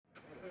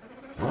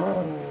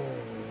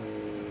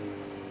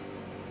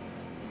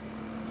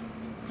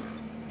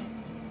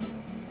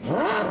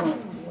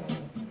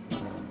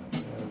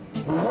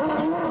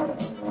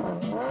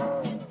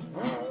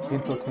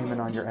infotainment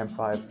on your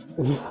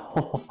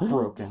M5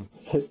 broken.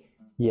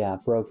 Yeah,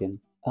 broken.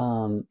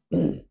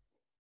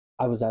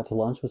 I was out to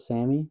lunch with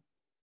Sammy,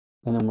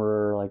 and then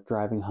we're like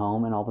driving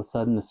home, and all of a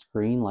sudden the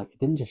screen, like, it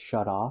didn't just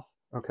shut off.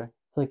 Okay.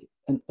 It's like,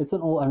 it's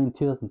an old, I mean,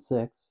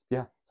 2006.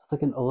 Yeah. So it's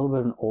like a little bit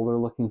of an older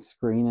looking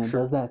screen, and it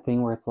does that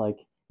thing where it's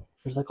like,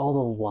 there's like all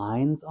the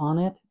lines on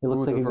it. It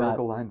looks like it got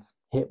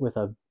hit with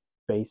a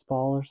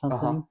baseball or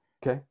something.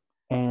 Okay.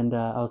 And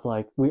I was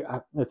like,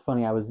 it's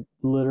funny, I was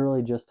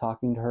literally just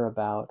talking to her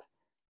about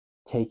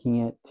taking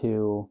it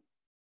to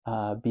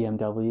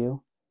BMW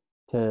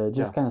to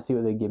just kind of see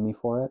what they give me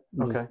for it.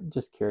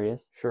 Just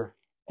curious. Sure.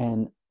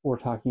 And we're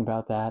talking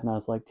about that, and I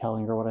was like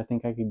telling her what I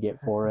think I could get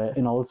for it,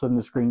 and all of a sudden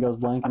the screen goes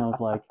blank, and I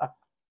was like,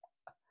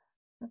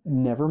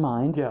 never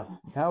mind. Yeah.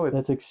 Now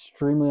that's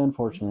extremely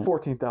unfortunate.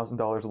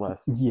 $14,000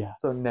 less. Yeah.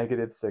 So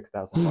negative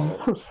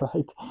 $6,000.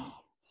 Right.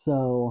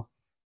 So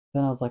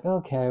then I was like,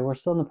 okay, we're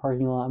still in the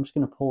parking lot. I'm just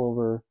gonna pull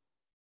over,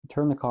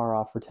 turn the car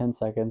off for 10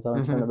 seconds,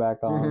 and turn it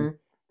back on.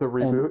 The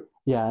reboot.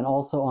 And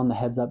also on the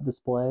heads-up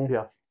display.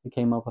 Yeah. It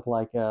came up with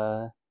like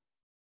it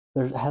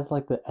has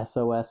like the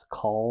SOS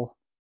call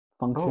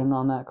function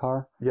on that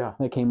car. Yeah.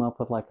 It came up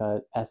with like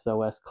a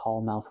SOS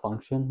call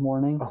malfunction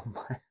warning. Oh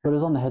my. But it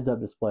was on the heads-up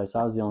display, so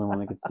I was the only one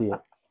that could see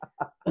it.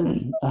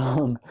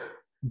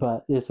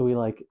 But yeah, so we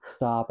like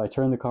stop. I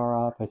turn the car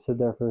off. I sit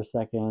there for a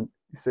second.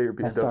 You say your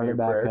BMW I start it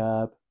back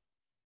up.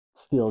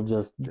 Still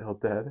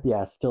dead.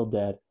 Yeah, still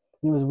dead.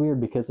 And it was weird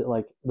because it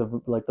like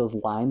those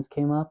lines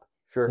came up.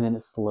 Sure. And then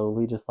it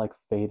slowly just like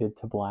faded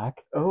to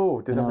black. Oh,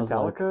 did a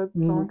Metallica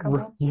song come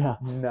up? Yeah.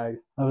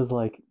 Nice. I was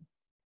like,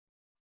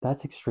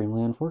 that's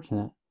extremely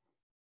unfortunate.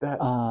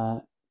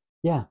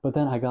 Yeah, but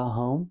then I got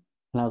home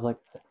and I was like,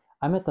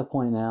 I'm at the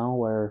point now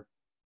where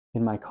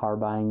in my car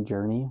buying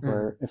journey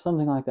where if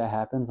something like that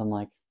happens, I'm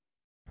like,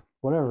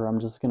 whatever, I'm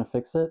just gonna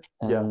fix it.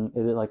 And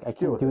I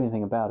can't do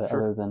anything about it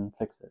other than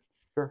fix it.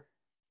 Sure.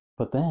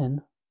 But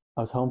then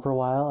I was home for a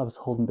while. I was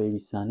holding baby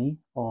Sunny.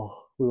 Oh,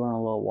 we went on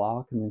a little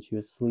walk, and then she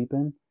was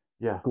sleeping.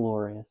 Yeah.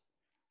 Glorious.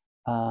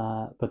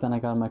 But then I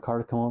got in my car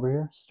to come over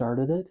here,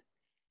 started it.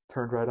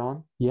 Turned right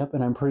on? Yep,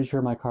 and I'm pretty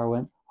sure my car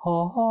went,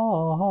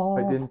 oh.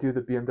 I didn't do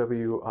the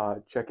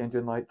BMW check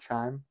engine light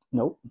chime.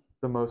 Nope.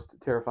 The most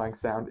terrifying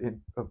sound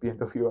of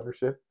BMW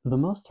ownership. The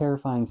most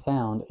terrifying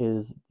sound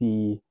is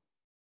when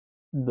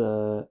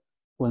the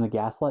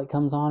gas light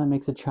comes on, it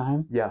makes a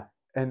chime. Yeah.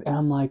 And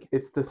I'm like,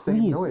 it's the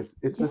same noise.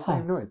 It's the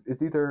same noise.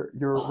 It's either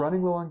you're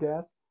running low on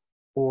gas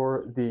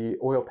or the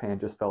oil pan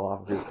just fell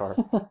off of your car.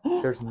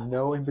 There's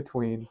no in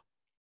between.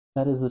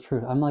 That is the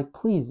truth. I'm like,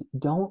 please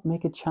don't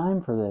make a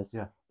chime for this.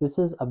 Yeah. This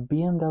is a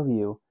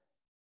BMW.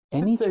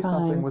 Should say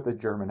something with a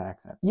German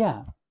accent.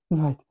 Yeah.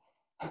 Right.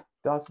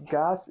 Das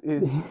Gas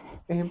is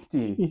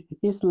empty.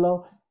 It's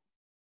low.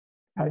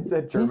 I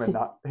said German,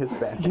 not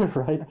Hispanic. You're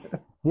right.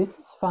 This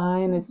is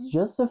fine. It's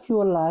just a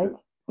fuel light.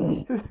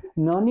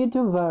 No need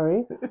to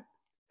worry,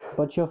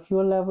 but your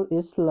fuel level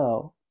is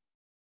low.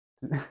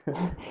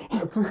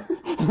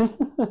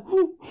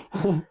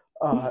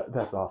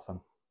 That's awesome.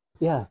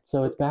 Yeah,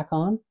 so it's back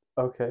on.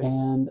 Okay.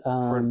 And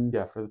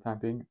for the time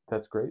being,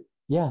 that's great.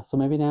 Yeah, so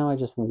maybe now I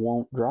just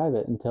won't drive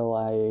it until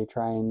I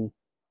try and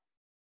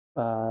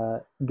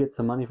get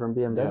some money from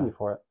BMW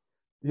for it.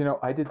 You know,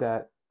 I did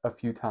that a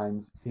few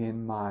times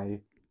in my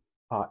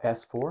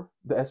S4,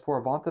 the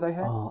S4 Avant that I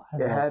had. Oh, I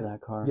love that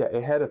car. Yeah,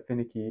 it had a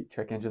finicky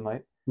check engine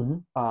light.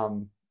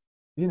 Mm-hmm.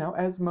 You know,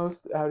 as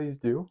most Audis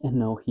do. And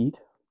no heat.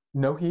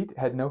 No heat.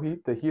 Had no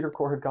heat. The heater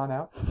core had gone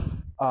out.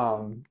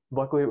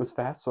 Luckily, it was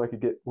fast, so I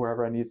could get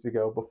wherever I needed to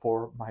go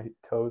before my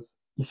toes.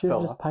 You should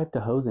have just piped a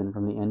hose in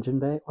from the engine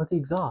bay or the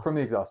exhaust. From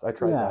the exhaust. I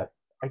tried that.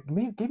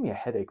 It gave me a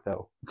headache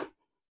though,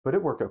 but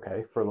it worked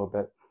okay for a little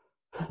bit.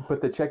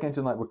 But the check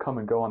engine light would come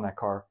and go on that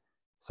car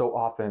so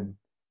often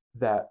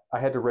that I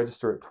had to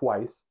register it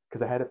twice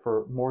because I had it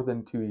for more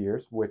than 2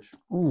 years, which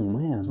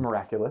was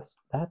miraculous.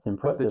 That's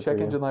impressive. But the check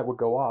engine light would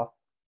go off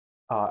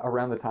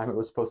around the time it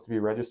was supposed to be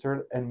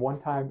registered. And one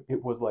time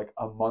it was like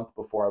a month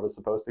before I was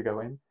supposed to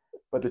go in,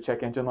 but the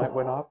check engine light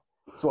went off.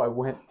 So I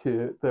went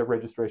to the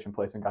registration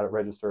place and got it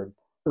registered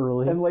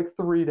early. And like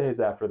 3 days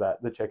after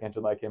that, the check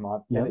engine light came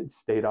on and it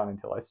stayed on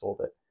until I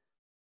sold it.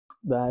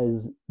 That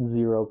is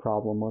zero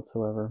problem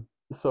whatsoever.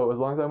 So as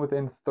long as I'm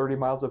within 30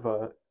 miles of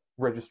a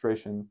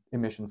registration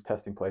emissions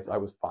testing place, I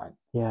was fine.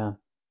 Yeah.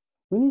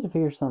 We need to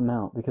figure something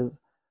out because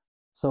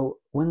so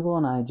Winslow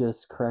and I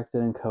just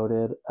corrected and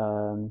coded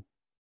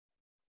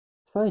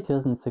it's probably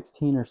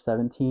 2016 or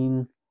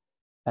 17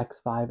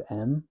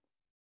 X5M.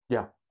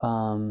 Yeah.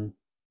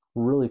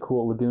 Really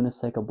cool Laguna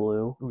Seca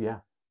blue. Oh yeah.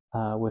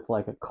 With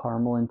like a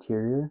caramel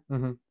interior.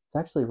 Mm-hmm. It's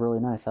actually really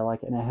nice. I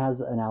like it. And it has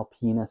an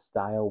Alpina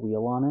style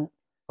wheel on it.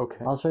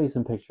 Okay. I'll show you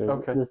some pictures.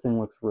 Okay. This thing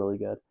looks really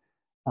good.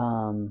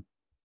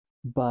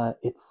 But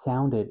it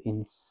sounded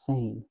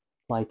insane.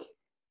 Like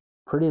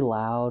pretty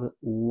loud,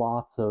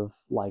 lots of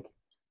like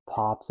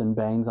pops and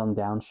bangs on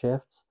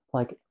downshifts.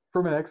 Like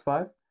from an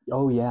X5?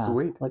 Oh yeah.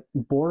 Sweet. Like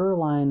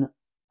borderline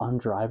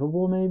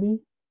undrivable maybe.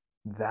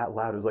 That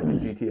loud. It was like a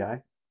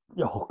GTI?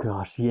 Oh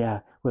gosh,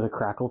 yeah. With a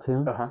crackle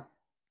tune. Uh-huh.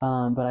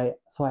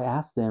 So I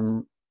asked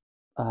him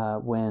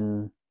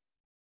when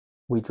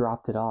we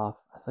dropped it off.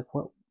 I was like,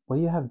 what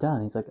do you have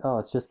done? He's like, oh,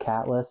 it's just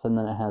catless, and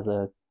then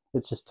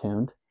it's just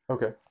tuned.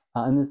 Okay.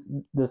 And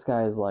this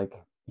guy is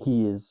like,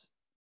 he is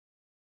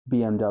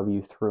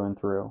BMW through and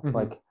through. Mm-hmm.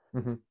 Like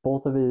mm-hmm.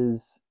 both of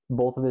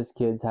his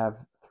kids have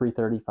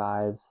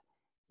 335s.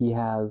 He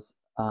has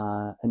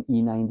an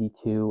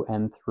E92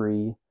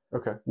 M3.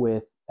 Okay.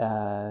 With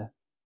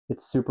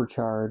it's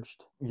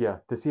supercharged. Yeah.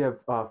 Does he have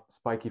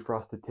spiky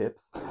frosted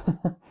tips?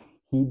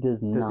 He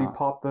does not. Does he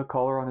pop the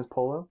collar on his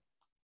polo?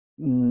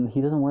 He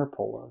doesn't wear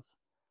polos.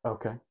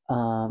 Okay.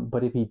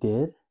 But if he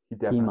did, he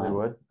definitely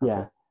would.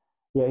 Okay.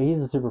 Yeah,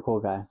 he's a super cool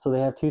guy. So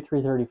they have two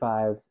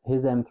 335s.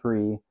 His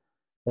M3.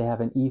 They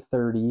have an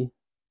E30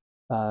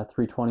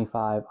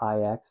 325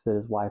 iX that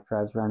his wife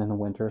drives around in the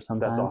winter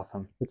sometimes. That's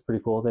awesome. It's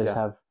pretty cool. They just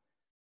have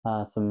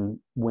some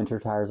winter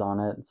tires on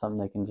it, something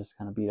they can just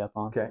kind of beat up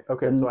on.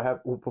 Okay. And, so I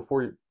have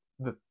before you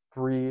the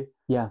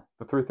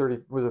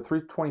 330 was a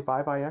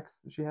 325 iX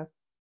that she has.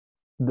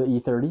 The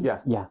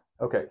E30. Yeah.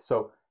 Okay,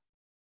 so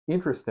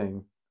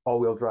interesting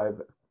all-wheel drive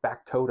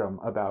factotum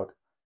about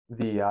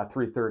the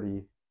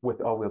 330 with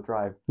all-wheel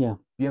drive. Yeah.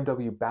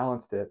 BMW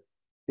balanced it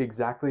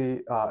exactly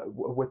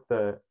with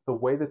the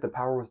way that the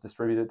power was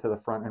distributed to the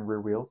front and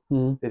rear wheels.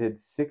 Mm-hmm. They did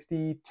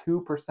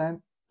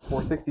 62%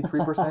 or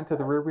 63% to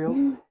the rear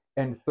wheels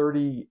and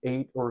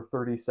 38 or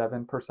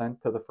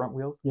 37% to the front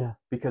wheels. Yeah.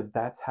 Because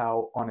that's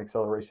how on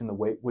acceleration the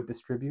weight would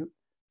distribute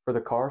for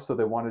the car. So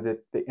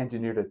they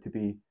engineered it to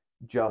be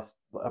just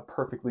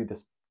perfectly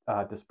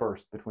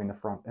dispersed between the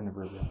front and the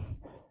rear wheel.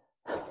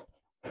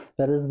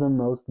 That is the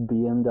most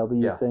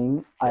BMW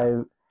thing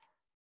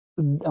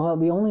well,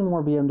 the only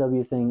more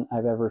BMW thing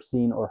I've ever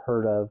seen or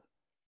heard of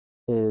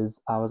is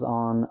I was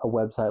on a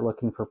website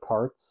looking for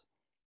parts,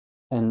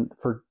 and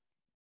for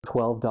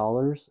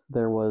 $12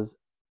 there was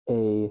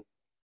a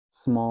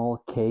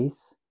small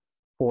case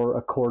for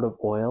a quart of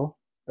oil.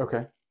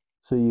 Okay.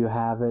 So you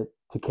have it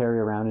to carry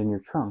around in your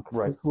trunk.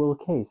 Right. This little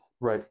case.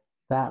 Right.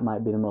 That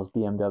might be the most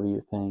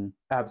BMW thing.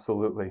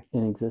 Absolutely.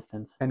 In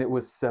existence. And it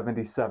was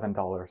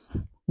 $77.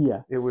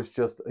 Yeah. It was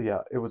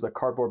it was a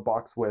cardboard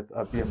box with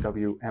a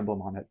BMW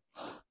emblem on it.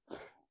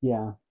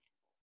 Yeah.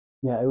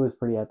 Yeah, it was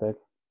pretty epic.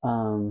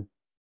 So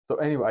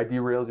anyway, I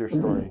derailed your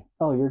story.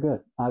 Oh, you're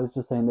good. I was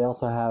just saying they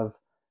also have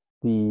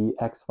the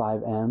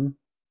X5M,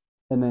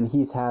 and then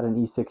he's had an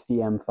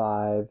E60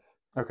 M5.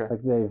 Okay.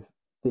 Like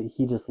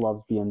he just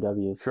loves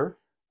BMWs. Sure.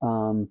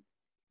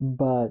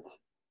 But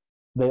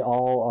they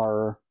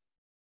all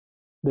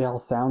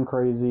sound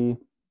crazy.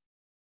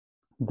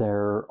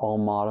 They're all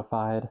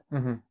modified.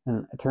 Mm-hmm.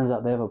 And it turns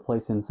out they have a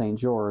place in St.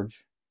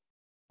 George,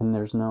 and they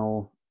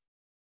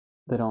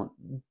don't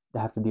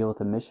have to deal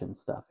with emission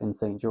stuff in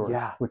St. George,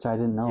 which I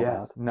didn't know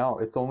about. No,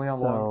 it's only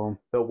along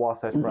the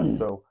Wasatch Front.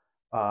 So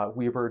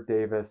Weber,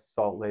 Davis,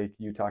 Salt Lake,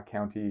 Utah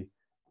County,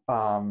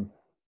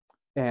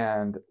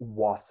 and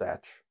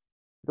Wasatch.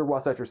 The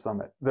Wasatch or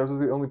Summit. Those are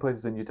the only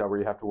places in Utah where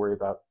you have to worry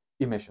about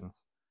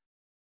emissions,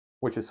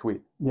 which is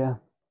sweet. Yeah.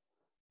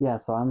 Yeah,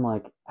 so I'm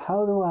like,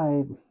 how do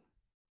I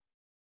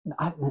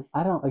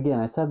don't, again,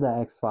 I said that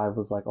X5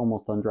 was like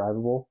almost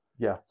undrivable.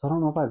 Yeah. So I don't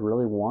know if I'd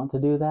really want to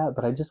do that,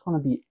 but I just want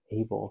to be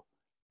able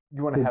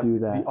You want to have do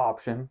that. The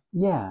option.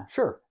 Yeah.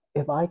 Sure.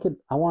 If I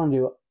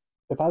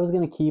was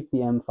going to keep the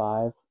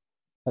M5,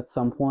 at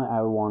some point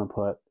I would want to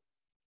put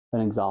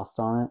an exhaust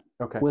on it.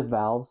 Okay. With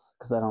valves,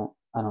 because I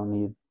don't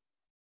need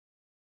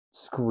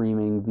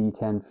screaming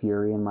V10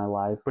 Fury in my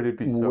life. But it'd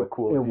be so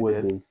cool if you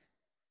did. Be.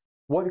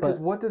 What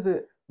does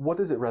it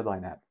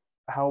redline at?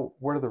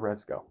 Where do the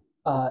revs go?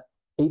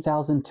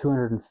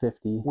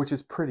 8,250. Which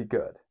is pretty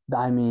good.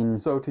 I mean,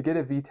 so to get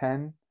a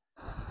V10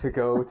 to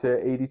go to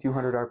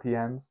 8,200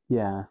 RPMs,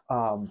 yeah.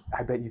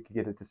 I bet you could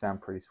get it to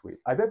sound pretty sweet.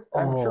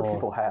 I'm sure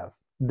people have.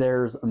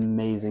 There's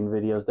amazing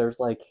videos.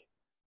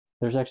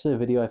 There's actually a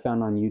video I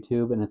found on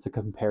YouTube, and it's a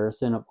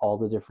comparison of all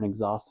the different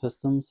exhaust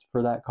systems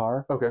for that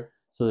car. Okay.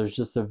 So there's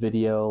just a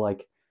video,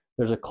 like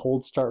there's a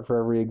cold start for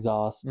every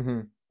exhaust,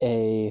 mm-hmm.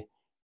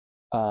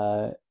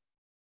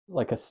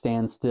 like a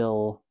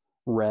standstill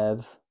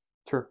rev.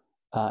 Sure.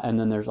 And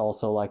then there's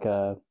also like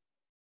a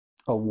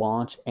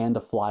launch and a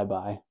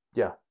flyby.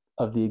 Yeah.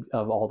 Of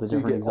all the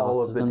different exhaust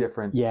all systems. Of the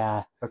different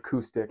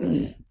acoustic.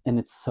 And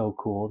it's so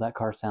cool. That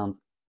car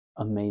sounds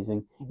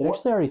amazing. It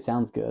actually already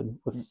sounds good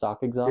with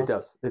stock exhaust. It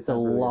does. It's a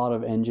lot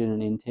of engine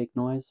and intake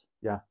noise.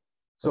 Yeah.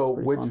 So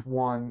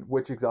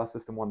which exhaust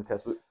system won the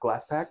test?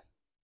 Glass pack?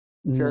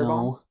 Cherry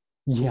bombs?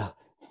 Yeah.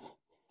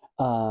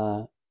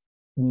 No,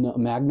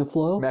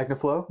 Magnaflow?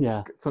 Magnaflow?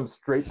 Yeah. Some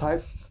straight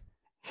pipe?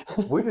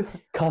 We just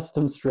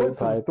custom straight put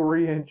some pipe.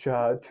 3-inch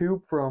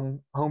tube from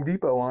Home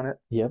Depot on it.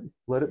 Yep.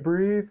 Let it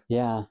breathe.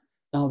 Yeah.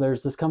 Oh,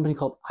 there's this company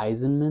called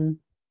Eisenman,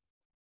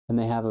 and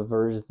they have a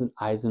version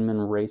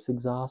Eisenman race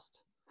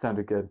exhaust.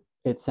 Sounded good.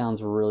 It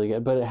sounds really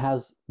good, but it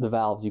has the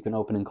valves you can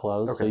open and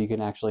close, so you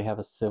can actually have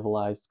a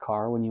civilized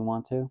car when you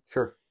want to.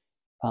 Sure.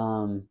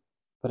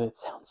 But it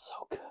sounds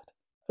so good.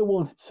 I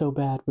want it so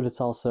bad, but it's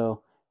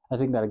also, I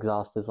think that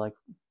exhaust is like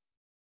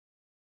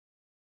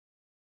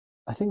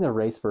I think the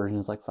race version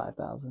is like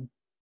 5,000.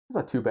 That's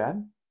not too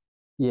bad.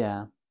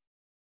 Yeah.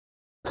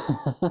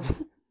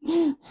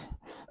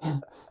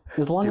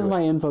 As long as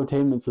my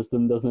infotainment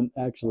system doesn't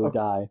actually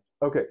die.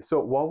 Okay, so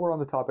while we're on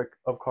the topic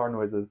of car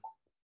noises,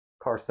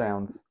 car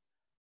sounds,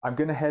 I'm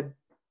going to head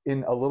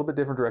in a little bit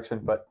different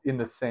direction, but in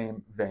the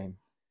same vein.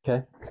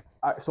 Okay.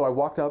 So I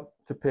walked up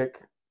to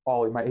pick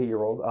Ollie, my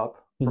 8-year-old,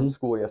 up from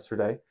school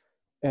yesterday,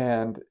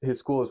 and his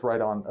school is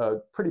right on a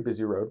pretty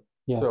busy road.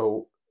 Yeah.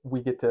 So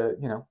we get to,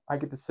 I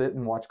get to sit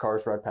and watch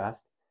cars drive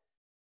past.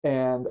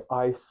 And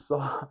I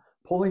saw,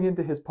 pulling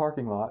into his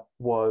parking lot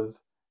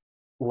was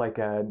like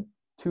a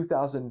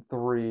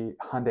 2003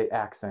 Hyundai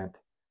Accent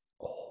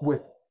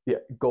with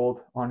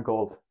gold on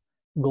gold.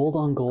 Gold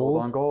on gold?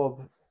 Gold on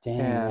gold. Dang,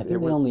 and I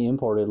think they only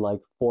imported like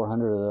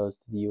 400 of those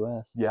to the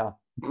U.S. Yeah,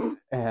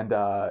 and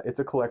it's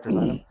a collector's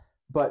item.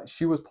 But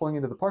she was pulling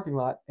into the parking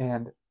lot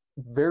and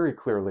very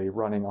clearly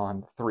running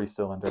on 3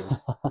 cylinders.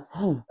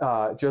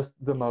 Just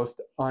the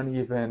most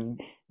uneven,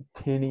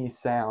 tinny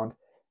sound.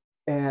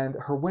 And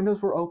her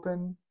windows were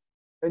open,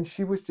 and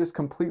she was just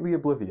completely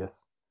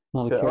oblivious.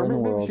 Not a care in the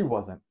world.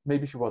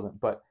 Maybe she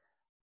wasn't. But,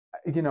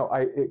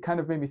 it kind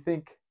of made me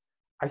think,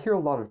 I hear a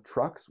lot of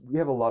trucks. We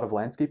have a lot of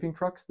landscaping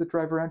trucks that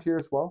drive around here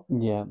as well.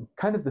 Yeah.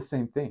 Kind of the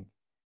same thing.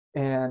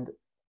 And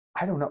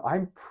I don't know.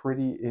 I'm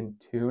pretty in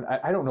tune.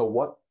 I don't know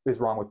what is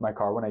wrong with my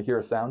car when I hear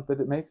a sound that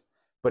it makes.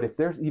 But if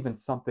there's even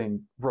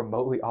something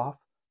remotely off,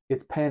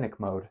 it's panic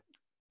mode.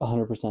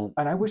 100%.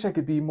 And I wish I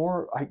could be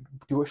more.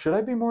 Should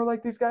I be more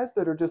like these guys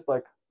that are just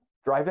like,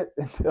 drive it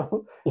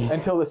until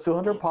the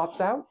cylinder pops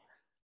out?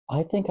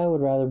 I think I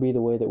would rather be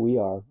the way that we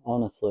are,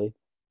 honestly.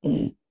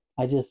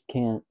 I just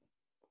can't.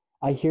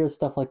 I hear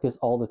stuff like this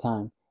all the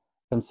time.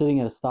 I'm sitting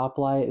at a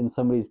stoplight and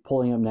somebody's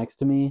pulling up next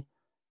to me,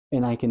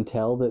 and I can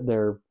tell that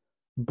their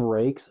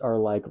brakes are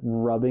like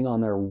rubbing on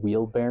their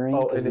wheel bearing.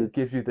 Oh, and it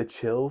gives you the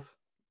chills.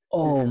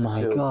 Oh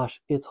my gosh,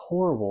 it's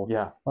horrible.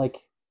 Yeah.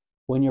 Like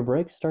when your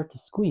brakes start to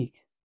squeak,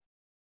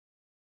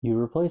 you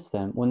replace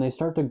them. When they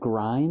start to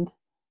grind,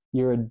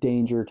 you're a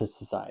danger to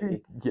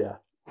society. Yeah.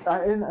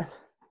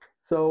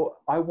 So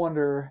I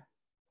wonder,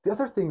 the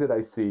other thing that I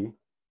see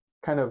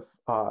kind of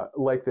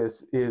like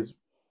this is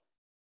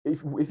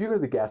if you go to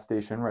the gas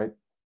station, right,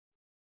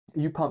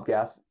 you pump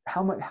gas,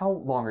 how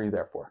long are you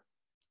there for?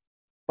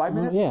 5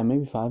 minutes? Yeah,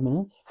 maybe 5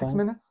 minutes. 6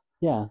 minutes?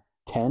 Yeah.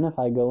 10 if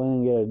I go in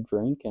and get a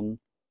drink and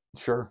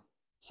sure,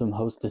 some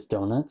Hostess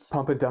donuts.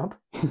 Pump and dump.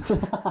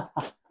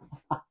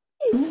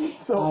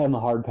 So I am a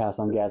hard pass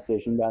on gas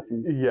station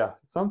bathrooms. Yeah,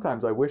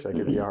 sometimes I wish I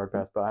could be a hard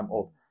pass, but I'm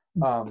old.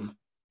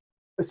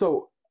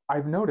 So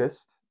I've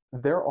noticed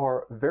there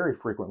are very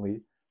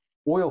frequently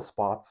oil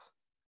spots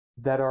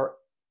that are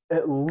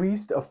at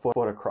least a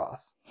foot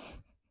across.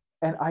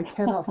 And I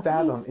cannot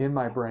fathom in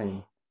my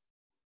brain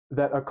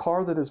that a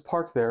car that is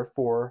parked there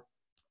for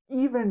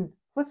even,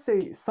 let's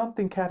say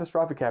something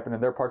catastrophic happened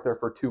and they're parked there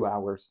for 2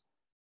 hours,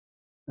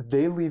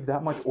 they leave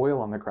that much oil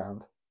on the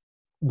ground.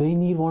 They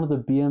need one of the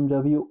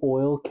BMW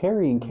oil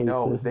carrying cases.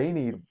 No, they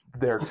need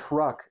their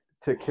truck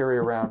to carry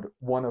around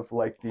one of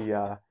like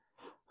the,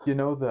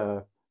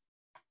 the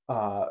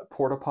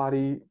porta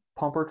potty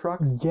pumper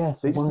trucks?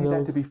 Yes, they just need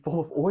that to be full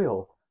of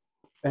oil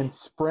and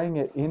spraying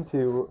it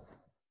into.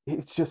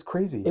 It's just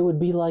crazy. It would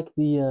be like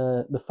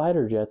the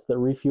fighter jets that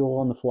refuel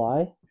on the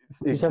fly.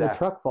 You just have a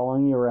truck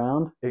following you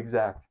around.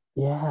 Exact.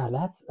 Yeah,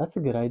 that's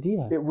a good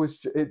idea. It was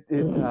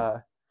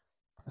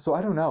so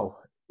I don't know.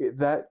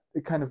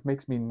 It kind of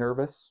makes me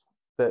nervous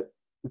that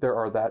there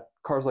are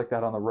cars like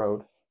that on the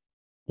road.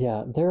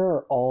 Yeah, there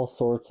are all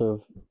sorts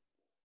of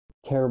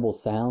terrible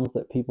sounds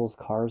that people's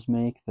cars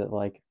make that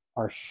like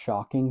are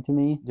shocking to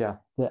me. Yeah.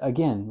 That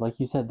again, like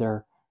you said,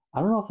 I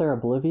don't know if they're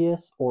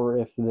oblivious or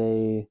if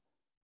they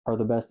are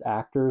the best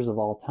actors of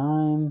all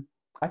time.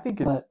 I think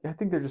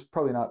they're just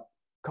probably not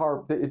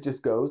it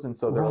just goes, and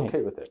so they're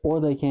okay with it.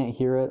 Or they can't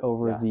hear it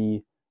over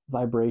the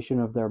vibration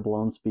of their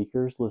blown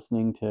speakers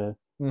listening to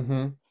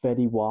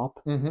Fetty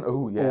Wap.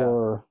 Oh yeah.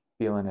 Or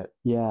feeling it.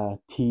 Yeah,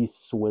 T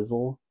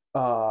Swizzle.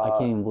 I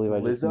can't even believe I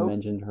just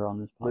mentioned her on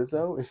this podcast.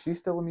 Lizzo? Is she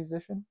still a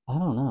musician? I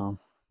don't know.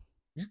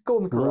 Just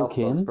Golden Corral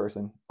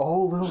spokesperson.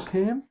 Oh, Lil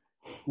Kim?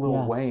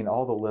 Lil Wayne,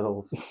 all the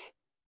littles.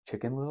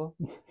 Chicken Little?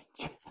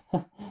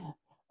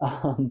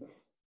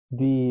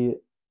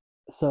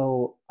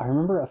 So I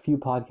remember a few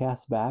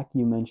podcasts back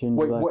you mentioned.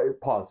 Wait,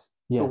 pause.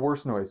 Yes.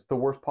 The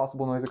worst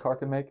possible noise a car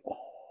can make.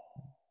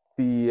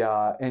 The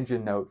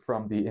engine note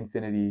from the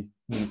Infiniti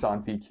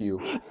Nissan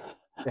VQ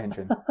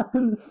engine.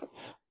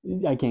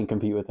 I can't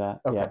compete with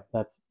that. Okay.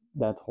 Yeah,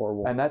 that's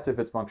horrible. And that's if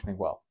it's functioning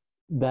well.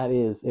 That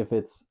is if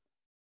it's,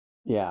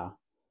 yeah.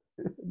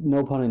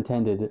 No pun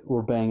intended.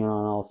 We're banging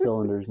on all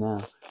cylinders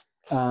now.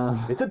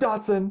 It's a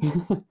Datsun.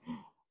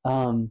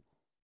 What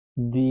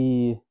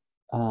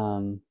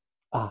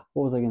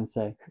was I going to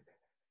say?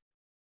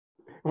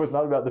 It was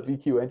not about the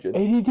VQ engine.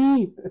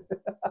 ADD.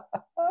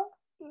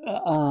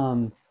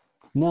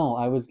 No,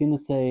 I was going to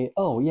say,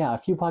 a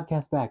few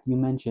podcasts back you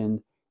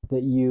mentioned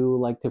that you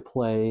like to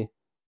play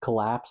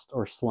Collapsed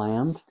or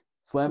Slammed.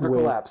 Slammed or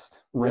collapsed.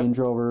 Range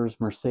Rovers,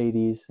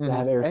 Mercedes that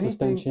have air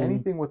suspension.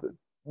 Anything with,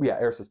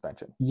 air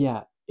suspension.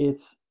 Yeah,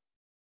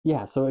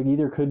 so it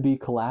either could be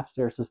collapsed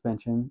air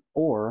suspension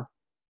or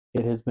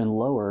it has been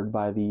lowered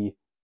by the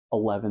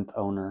 11th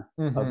owner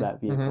of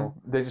that vehicle.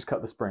 They just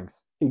cut the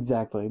springs.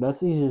 Exactly. That's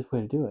the easiest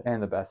way to do it.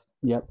 And the best.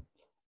 Yep.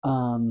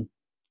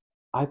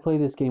 I play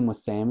this game with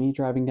Sammy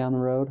driving down the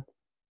road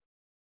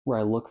where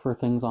I look for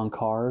things on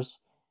cars,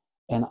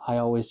 and I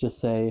always just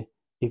say,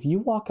 if you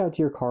walk out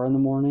to your car in the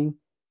morning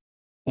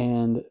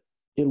and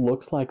it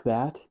looks like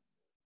that,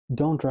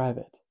 don't drive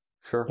it.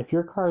 Sure. If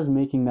your car is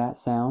making that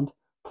sound,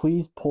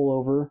 please pull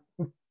over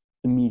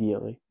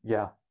immediately.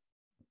 Yeah.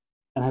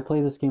 And I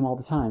play this game all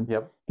the time.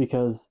 Yep.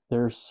 Because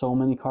there's so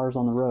many cars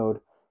on the road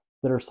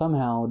that are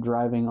somehow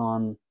driving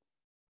on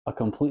a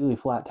completely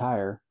flat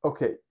tire.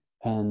 Okay.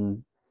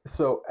 And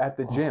so at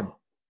the gym,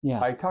 yeah,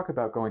 I talk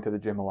about going to the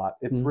gym a lot.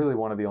 It's really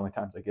one of the only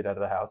times I get out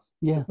of the house.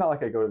 Yeah. It's not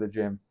like I go to the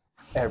gym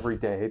every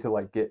day to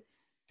like get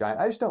giant.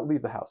 I just don't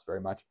leave the house very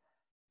much.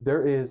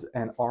 There is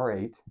an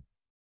R8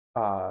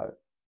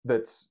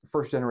 that's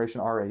first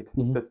generation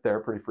R8 that's there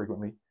pretty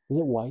frequently. Is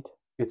it white?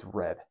 It's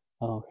red.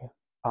 Oh, okay.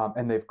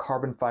 And they've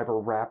carbon fiber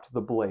wrapped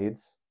the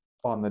blades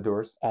on the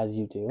doors. As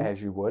you do.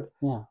 As you would.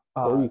 Yeah.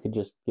 Or you could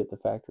just get the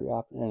factory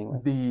option anyway.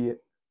 The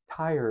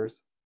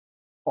tires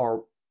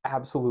are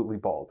absolutely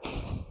bald.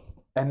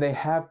 And they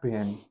have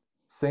been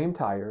same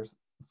tires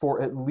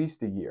for at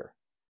least a year.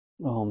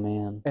 Oh,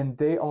 man. And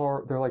they're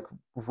like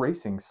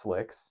racing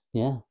slicks.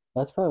 Yeah.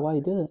 That's probably why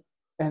you did it.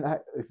 And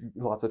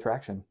lots of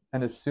traction.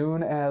 And as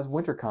soon as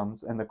winter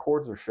comes and the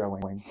cords are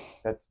showing,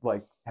 that's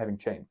like having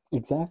chains.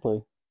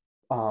 Exactly.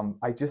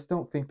 I just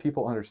don't think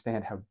people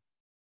understand how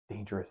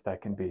dangerous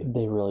that can be.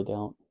 They really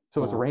don't.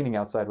 So it's raining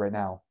outside right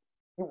now.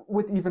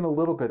 With even a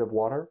little bit of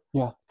water.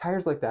 Yeah.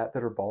 Tires like that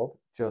are bald,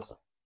 it's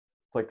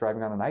like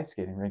driving on an ice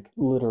skating rink.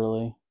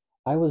 Literally.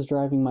 I was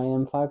driving my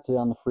M5 today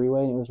on the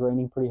freeway and it was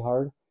raining pretty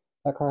hard.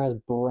 That car has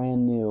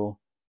brand new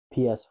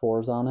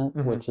PS4s on it,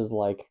 which is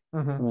like,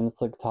 I mean,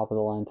 it's like top of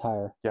the line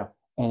tire. Yeah.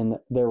 And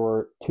there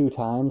were 2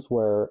 times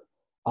where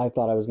I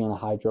thought I was going to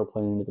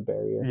hydroplane into the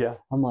barrier. Yeah.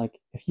 I'm like,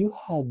 if you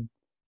had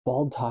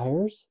bald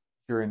tires,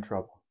 you're in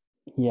trouble.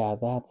 Yeah,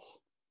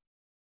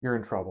 you're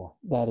in trouble.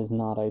 That is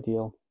not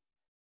ideal.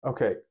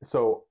 Okay,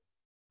 so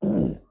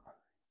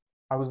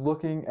I was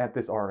looking at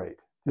this R8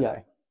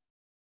 today.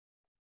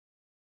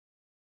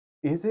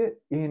 Yeah. Is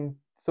it in?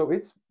 So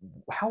it's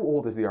how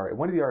old is the R8?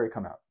 When did the R8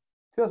 come out?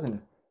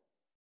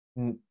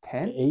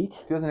 2010?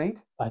 2008?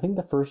 I think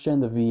the first gen,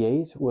 the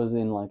V8, was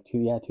in like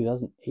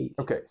 2008.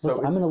 Okay, so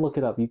I'm gonna look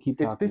it up. You keep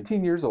talking. It's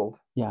 15 years old.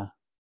 Yeah.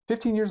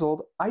 15 years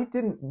old. I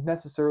didn't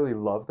necessarily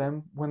love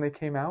them when they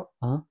came out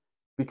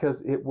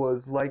because it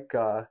was like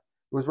it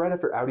was right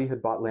after Audi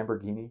had bought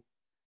Lamborghini,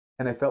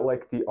 and I felt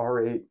like the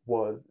R8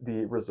 was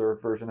the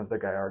reserve version of the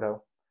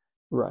Gallardo.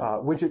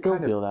 Right. Which I it still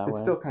kind feel of that way.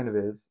 It still kind of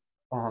is.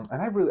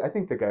 And I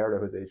think the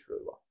Gallardo has aged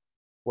really well.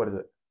 What is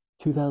it?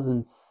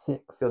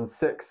 2006.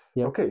 2006.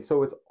 Yep. Okay,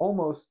 so it's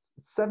almost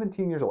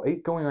 17 years old,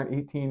 going on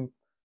 18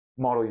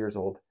 model years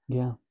old.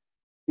 Yeah.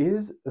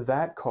 Is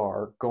that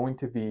car going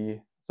to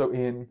be, so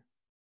in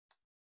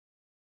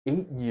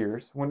 8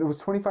 years, when it was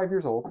 25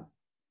 years old,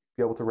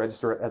 be able to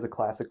register it as a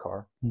classic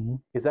car?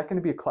 Is that going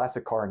to be a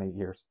classic car in 8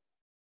 years?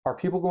 Are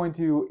people going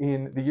to,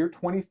 in the year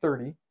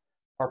 2030,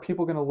 are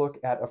people going to look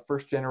at a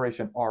first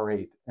generation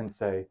R8 and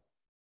say,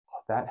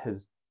 oh, that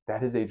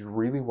has aged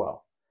really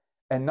well?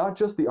 And not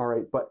just the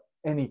R8, but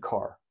any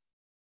car.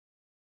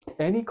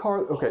 Any car.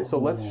 Okay, so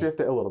let's shift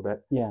it a little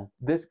bit. Yeah.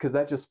 Because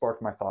that just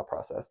sparked my thought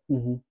process.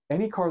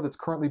 Any car that's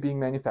currently being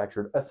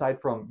manufactured,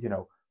 aside from,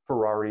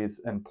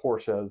 Ferraris and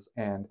Porsches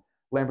and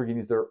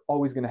Lamborghinis, they're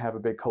always going to have a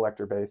big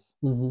collector base.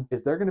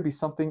 Is there going to be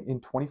something in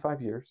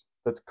 25 years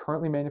that's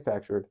currently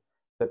manufactured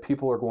that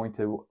people are going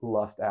to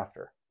lust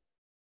after?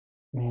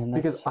 Man,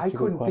 that's because I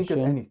couldn't think of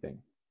anything.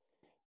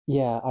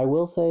 Yeah, I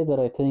will say that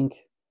I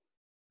think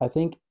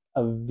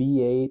a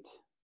V8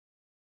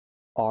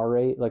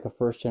 R8, like a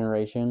first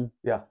generation.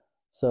 Yeah.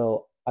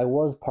 So I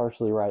was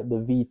partially right. The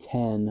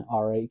V10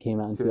 R8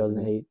 came out in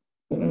 2008.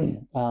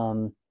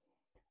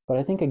 But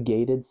I think a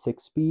gated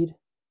 6-speed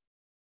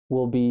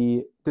will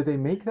be. Did they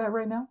make that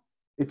right now?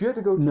 If you had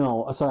to go.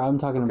 No, sorry, I'm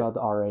talking about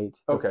the R8,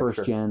 the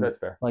first gen. That's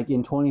fair. Like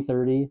in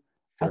 2030,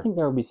 I think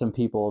there will be some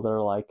people that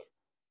are like,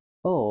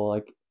 oh,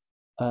 like,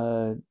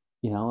 a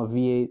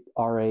V8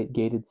 R8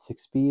 gated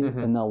 6-speed,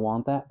 and they'll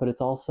want that. But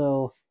it's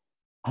also,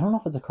 I don't know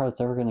if it's a car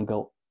that's ever going to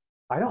go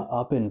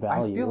up in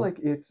value. I feel like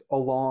it's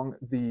along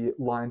the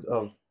lines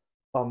of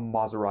a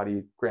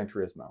Maserati Gran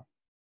Turismo.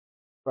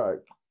 Right.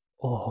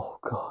 Oh,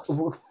 gosh.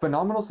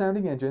 Phenomenal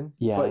sounding engine.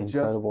 Yeah, but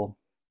incredible.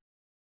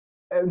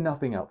 Just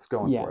nothing else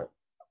going for it.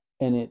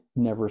 And it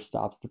never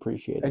stops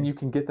depreciating. And you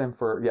can get them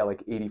for,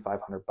 like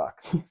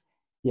 $8,500.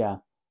 Yeah.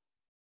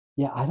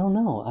 Yeah, I don't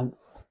know.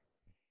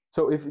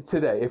 So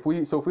if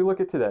we look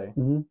at today,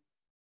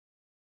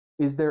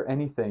 is there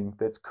anything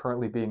that's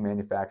currently being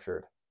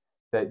manufactured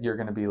that you're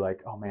going to be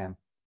like, oh man,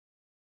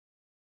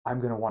 I'm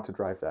going to want to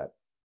drive that?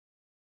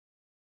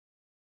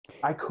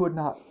 I could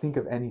not think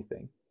of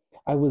anything.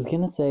 I was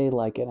gonna say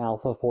like an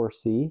Alpha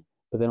 4C,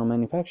 but they don't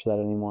manufacture that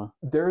anymore.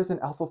 There is an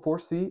Alpha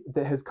 4C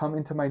that has come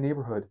into my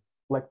neighborhood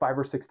like 5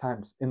 or 6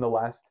 times in the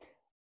last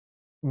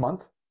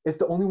month. It's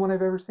the only one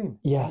I've ever seen.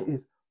 Yeah. It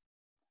is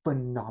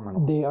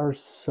phenomenal. They are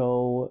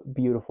so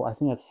beautiful. I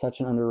think that's such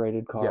an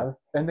underrated car.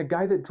 Yeah. And the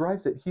guy that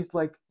drives it, he's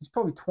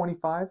probably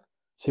 25.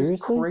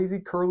 Seriously? Crazy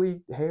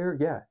curly hair.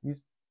 Yeah,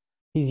 he's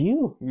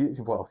you.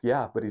 Well,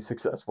 yeah, but he's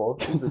successful.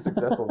 He's the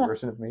successful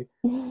version of me.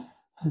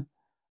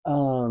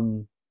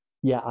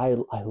 Yeah,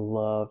 I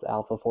loved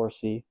Alpha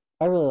 4C.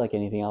 I really like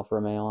anything Alfa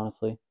Romeo,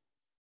 honestly.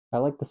 I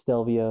like the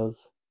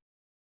Stelvios.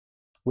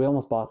 We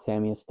almost bought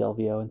Sammy a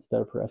Stelvio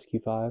instead of her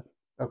SQ5.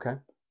 Okay.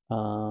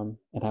 And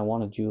I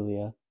want a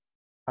Giulia.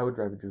 I would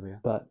drive a Giulia.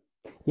 But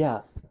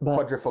yeah,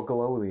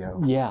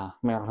 Quadrifoglio. Yeah.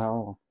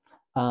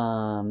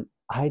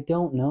 I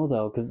don't know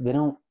though, because they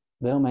don't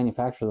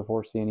manufacture the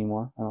 4C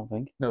anymore, I don't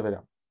think. No, they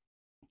don't.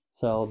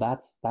 So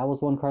that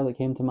was one car that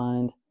came to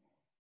mind.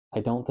 I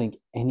don't think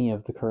any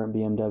of the current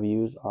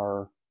BMWs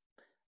are.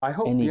 I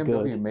hope any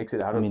BMW good. makes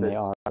it out of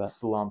this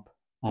slump.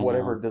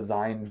 Whatever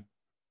design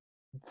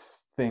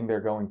thing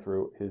they're going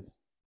through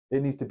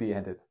it needs to be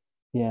ended.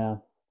 Yeah.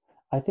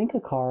 I think a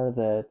car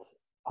that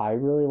I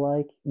really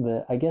like,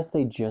 that I guess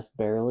they just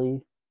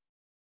barely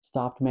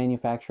stopped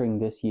manufacturing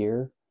this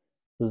year,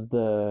 was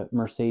the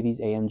Mercedes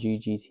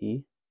AMG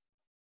GT.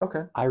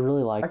 Okay. I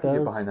really like those. I can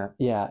get behind that.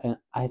 Yeah, and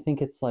I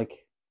think it's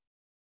like,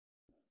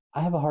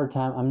 I have a hard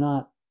time. I'm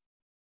not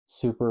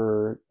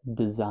super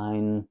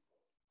design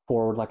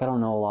forward. Like, I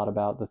don't know a lot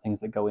about the things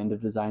that go into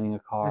designing a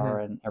car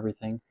and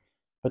everything.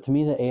 But to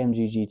me, the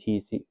AMG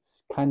GT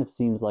kind of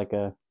seems like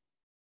I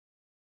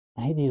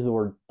hate to use the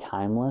word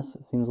timeless.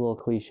 It seems a little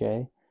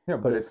cliche. Yeah,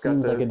 but it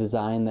seems like a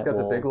design that it's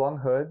got the big long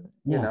hood,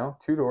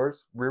 2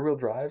 doors, rear wheel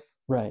drive.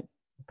 Right.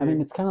 I mean,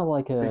 it's kind of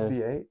like a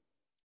big V8.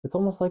 It's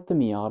almost like the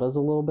Miatas a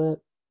little bit,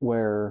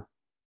 where,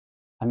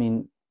 I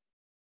mean,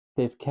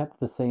 they've kept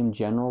the same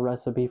general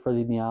recipe for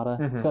the Miata.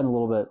 It's gotten a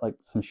little bit like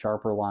some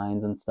sharper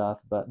lines and stuff,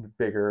 but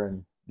bigger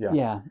and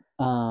yeah.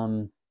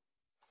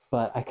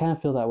 But I kind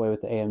of feel that way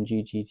with the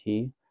AMG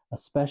GT,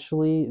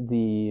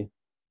 especially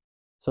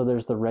so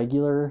there's the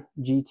regular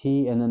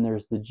GT and then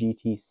there's the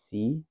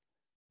GTC.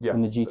 Yeah.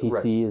 And the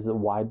GTC is a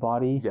wide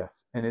body.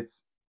 Yes, and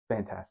it's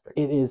fantastic.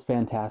 It is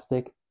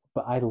fantastic,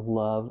 but I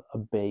love a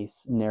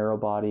base, narrow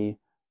body,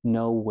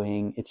 no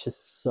wing. It's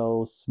just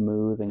so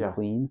smooth and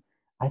clean.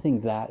 I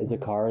think that is a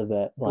car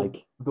that,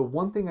 like... The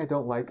one thing I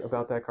don't like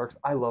about that car, because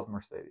I love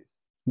Mercedes.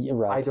 Yeah,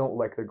 right. I don't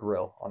like the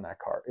grille on that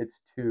car.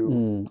 It's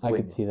too... I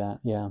could see that,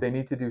 yeah. They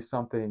need to do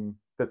something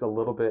that's a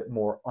little bit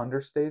more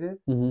understated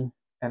and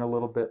a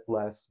little bit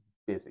less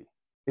busy.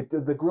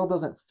 The grille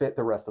doesn't fit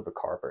the rest of the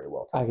car very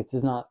well. I could see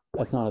it's not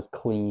as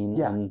clean.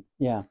 Yeah. And,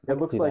 yeah. It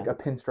looks like a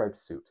pinstripe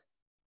suit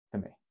to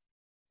me.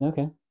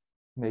 Okay.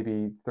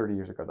 Maybe 30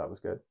 years ago that was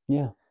good.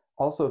 Yeah.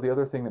 Also, the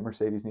other thing that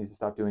Mercedes needs to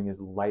stop doing is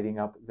lighting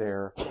up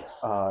their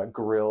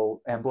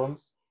grille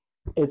emblems.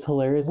 It's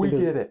hilarious. We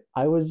get it.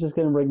 I was just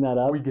going to bring that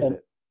up. We get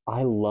it.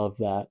 I love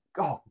that.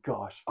 Oh,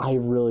 gosh. I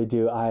really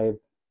do. I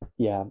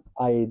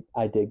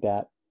dig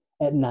that.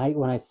 At night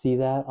when I see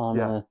that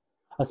on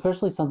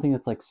especially something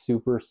that's like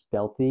super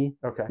stealthy.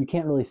 Okay. You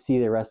can't really see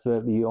the rest of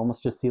it, but you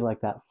almost just see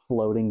like that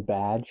floating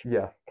badge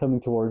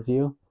coming towards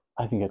you.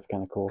 I think that's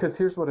kind of cool. Because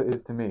here's what it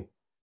is to me.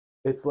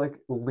 It's like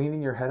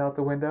leaning your head out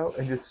the window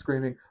and just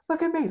screaming,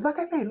 "Look at me, look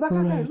at me, look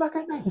at me, look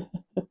at me."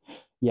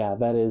 Yeah,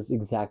 that is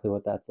exactly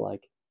what that's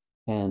like.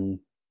 And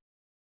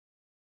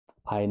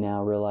I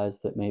now realize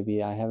that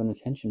maybe I have an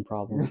attention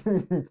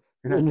problem.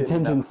 An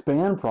attention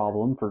span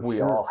problem, for sure.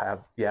 We all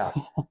have, yeah.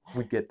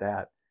 We get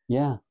that.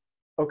 Yeah.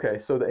 Okay,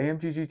 so the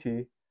AMG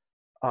GT,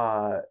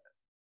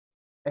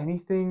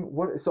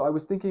 so I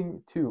was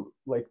thinking too,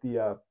 like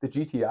the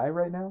GTI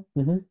right now.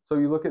 So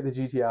you look at the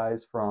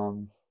GTIs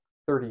from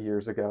 30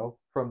 years ago,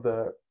 from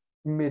the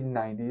mid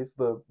 90s,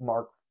 the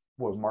Mark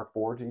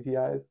IV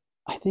GTIs.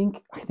 I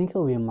think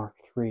it'll be a Mark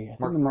III. I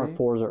think the Mark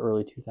IVs are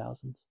early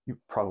 2000s. You're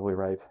probably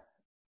right.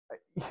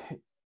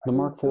 The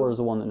Mark IV is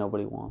the one that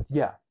nobody wants.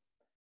 Yeah.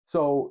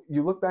 So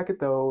you look back at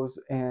those,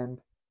 and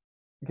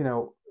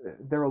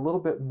they're a little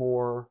bit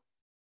more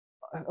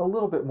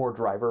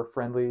driver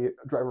friendly,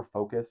 driver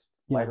focused,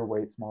 lighter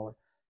weight, smaller.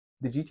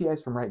 The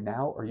GTIs from right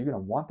now, are you going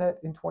to want that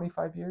in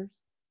 25 years?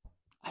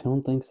 I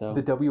don't think so.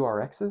 The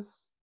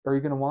WRXs, are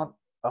you going to want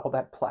all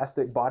that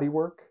plastic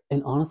bodywork?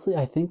 And honestly,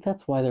 I think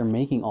that's why they're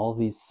making all of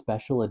these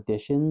special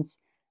editions.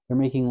 They're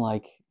making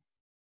like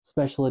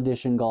special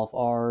edition Golf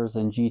Rs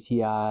and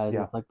GTIs.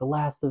 It's like the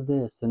last of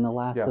this and the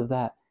last of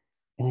that.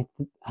 And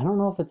I don't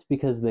know if it's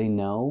because they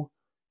know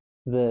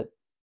that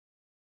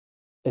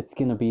it's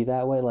going to be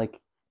that way. Like,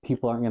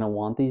 people aren't going to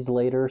want these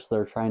later, so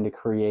they're trying to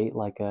create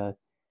like a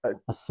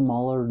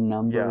smaller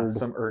numbered...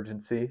 some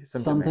urgency.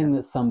 Something demand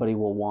that somebody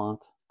will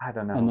want. I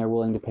don't know. And they're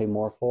willing to pay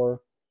more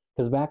for.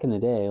 Because back in the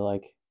day,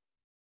 like,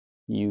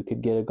 you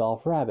could get a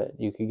Golf Rabbit.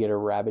 You could get a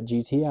Rabbit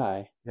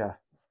GTI. Yeah.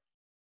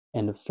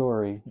 End of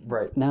story.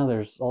 Right. Now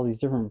there's all these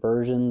different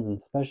versions and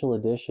special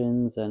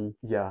editions, and...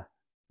 Yeah,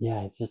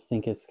 I just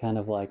think it's kind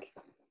of like...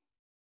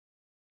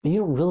 You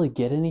don't really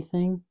get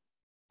anything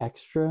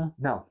extra.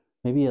 No.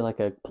 Maybe like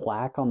a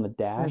plaque on the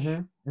dash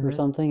or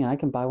something, and I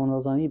can buy one of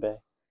those on eBay.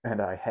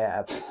 And I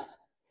have.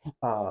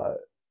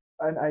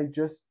 And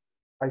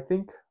I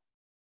think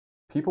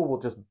people will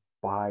just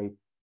buy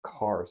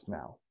cars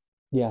now.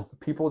 Yeah.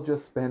 People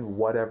just spend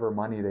whatever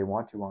money they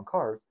want to on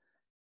cars.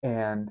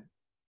 And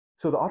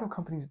so the auto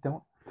companies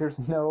there's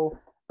no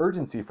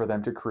urgency for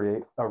them to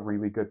create a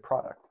really good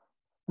product.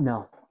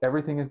 No.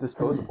 Everything is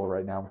disposable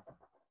right now.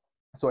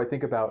 So I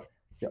think about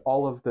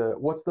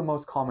what's the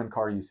most common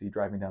car you see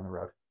driving down the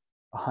road?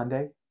 A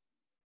Hyundai?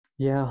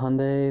 Yeah,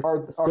 Hyundai.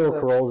 Still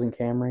Corollas and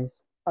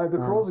Camrys. The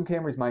Corollas and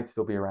Camrys might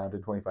still be around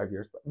in 25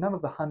 years, but none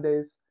of the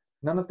Hyundais,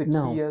 none of the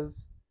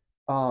Kias,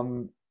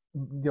 none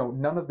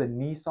of the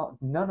Nissan,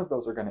 none of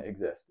those are going to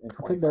exist in 25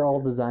 years. I think they're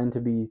all designed to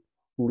be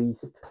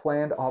leased.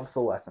 Planned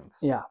obsolescence.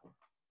 Yeah.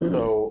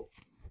 So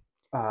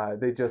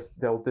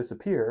they'll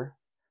disappear,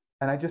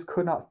 and I just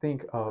could not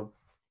think of,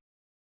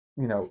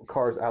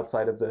 cars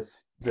outside of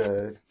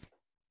the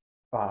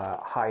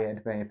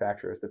high-end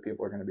manufacturers that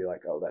people are going to be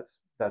like, oh,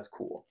 that's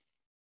cool.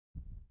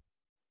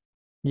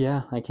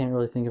 Yeah, I can't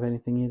really think of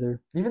anything either.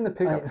 Even the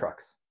pickup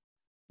trucks.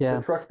 Yeah.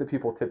 The trucks that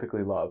people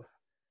typically love.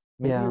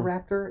 Maybe a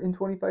Raptor in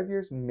 25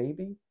 years,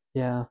 maybe.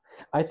 Yeah.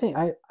 I think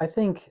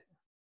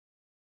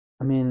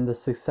the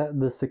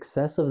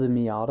success of the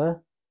Miata,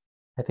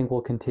 I think,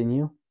 will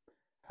continue.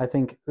 I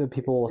think that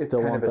people will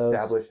still want those. It's kind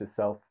of established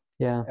itself.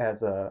 Yeah.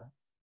 As a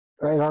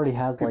it already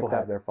has people like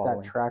have their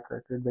following. That track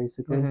record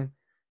basically.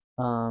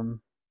 BRZ.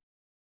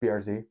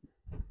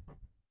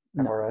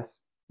 FRS.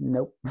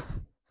 Nope.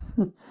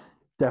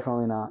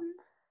 Definitely not.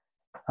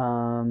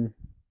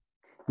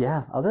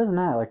 Yeah, other than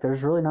that, like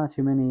there's really not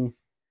too many.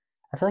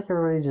 I feel like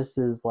everybody just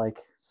is like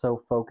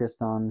so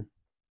focused on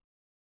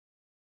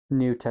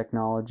new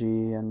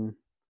technology, and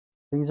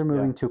things are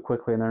moving too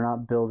quickly, and they're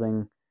not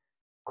building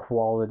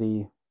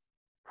quality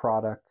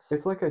products.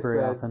 It's like I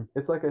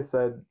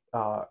said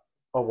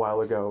a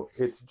while ago.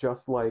 It's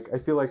just like I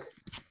feel like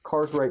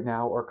cars right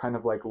now are kind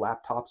of like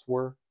laptops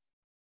were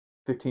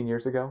 15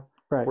 years ago.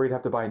 Right. Where you'd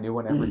have to buy a new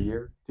one every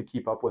year to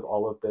keep up with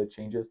all of the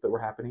changes that were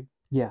happening.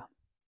 Yeah.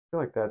 I feel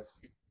like that's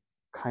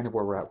kind of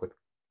where we're at with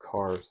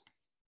cars,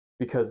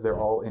 because they're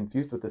all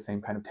infused with the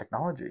same kind of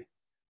technology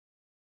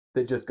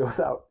that just goes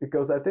out. It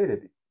goes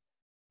outdated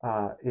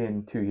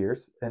in 2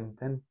 years, and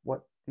then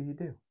what do you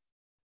do?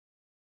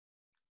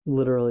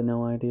 Literally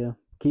no idea.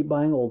 Keep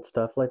buying old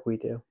stuff like we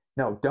do.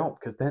 No, don't,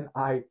 because then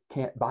I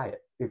can't buy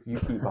it if you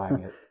keep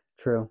buying it.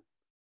 True.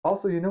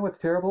 Also, you know what's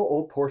terrible?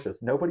 Old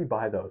Porsches. Nobody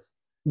buy those.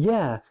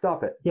 Yeah.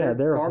 Stop it. Yeah,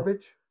 they're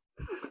garbage.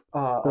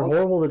 They're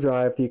horrible to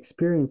drive. The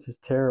experience is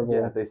terrible.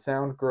 Yeah, they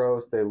sound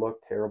gross. They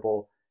look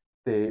terrible.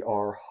 They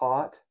are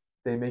hot.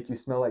 They make you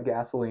smell like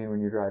gasoline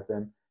when you drive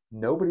them.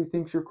 Nobody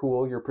thinks you're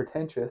cool. You're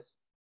pretentious.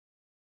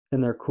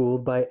 And they're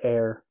cooled by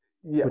air,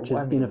 which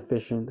is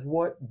inefficient.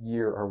 What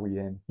year are we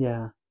in?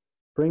 Yeah.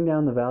 Bring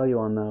down the value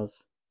on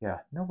those. Yeah,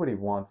 nobody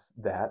wants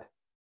that.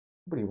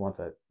 Nobody wants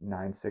a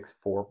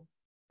 964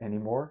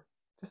 anymore.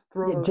 Just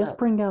throw those out.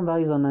 Bring down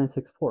values on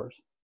 964s.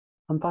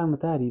 I'm fine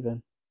with that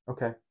even.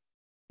 Okay.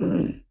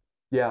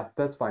 Yeah,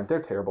 that's fine.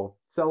 They're terrible.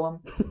 Sell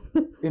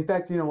them. In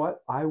fact, you know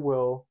what? I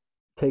will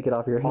take it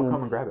off your hands. I'll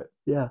come and grab it.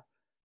 Yeah.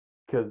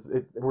 Because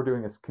we're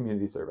doing this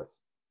community service.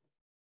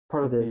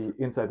 Part of the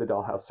Inside the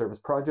Dollhouse service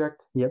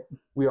project. Yep.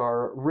 We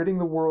are ridding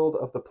the world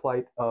of the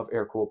plight of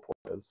air-cooled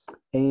Porsches.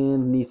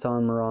 And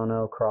Nissan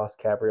Murano Cross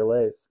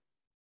Cabriolets.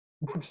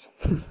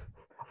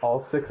 All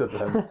 6 of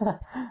them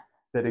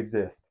that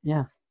exist.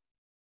 Yeah.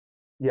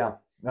 Yeah.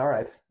 All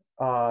right.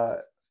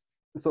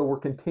 So we're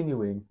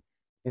continuing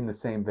in the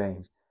same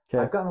vein.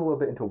 Okay. I've gotten a little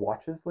bit into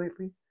watches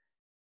lately.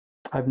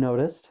 I've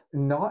noticed.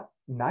 Not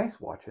nice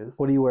watches.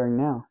 What are you wearing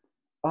now?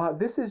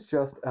 This is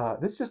just a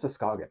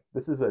Skagen.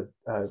 This is a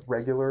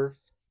regular,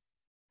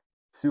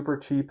 super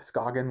cheap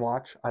Skagen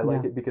watch. I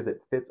like it because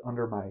it fits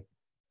under my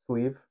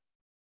sleeve.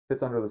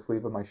 Fits under the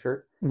sleeve of my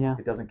shirt. Yeah.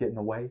 It doesn't get in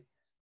the way.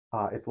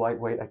 It's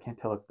lightweight. I can't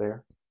tell it's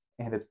there.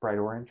 And it's bright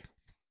orange.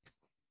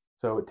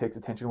 So it takes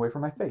attention away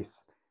from my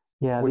face.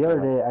 Yeah, the other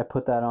day I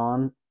put that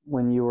on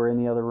when you were in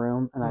the other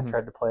room, and I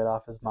tried to play it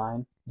off as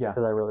mine. Yeah.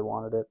 Because I really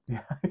wanted it.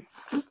 Yeah.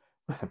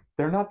 Listen,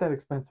 they're not that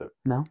expensive.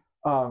 No.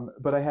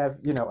 But I have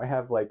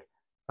like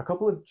a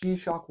couple of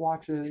G-Shock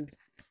watches.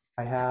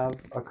 I have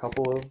a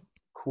couple of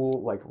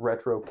cool like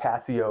retro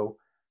Casio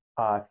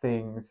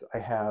things. I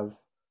have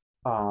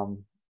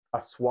a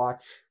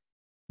Swatch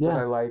that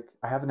I like.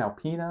 I have an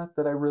Alpina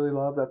that I really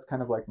love. That's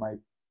kind of like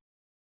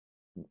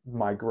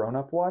my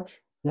grown-up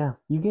watch. Yeah,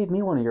 you gave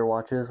me one of your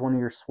watches, one of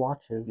your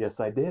Swatches. Yes,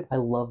 I did. I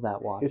love that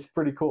watch. It's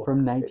pretty cool.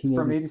 From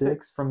 1986. From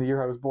 86, from the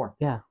year I was born.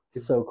 Yeah,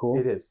 it's so cool.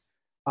 It is.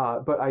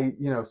 But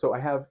so I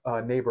have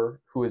a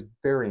neighbor who is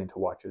very into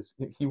watches.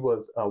 He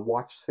was a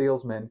watch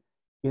salesman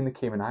in the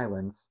Cayman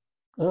Islands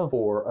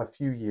for a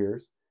few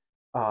years,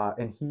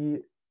 and he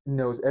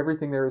knows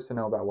everything there is to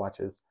know about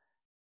watches.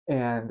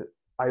 And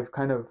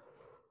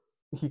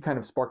he kind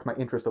of sparked my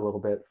interest a little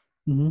bit,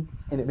 and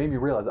it made me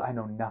realize I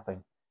know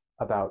nothing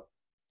about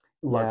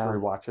luxury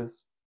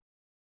watches.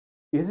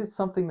 Is it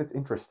something that's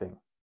interesting?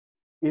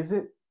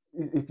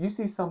 if you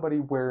see somebody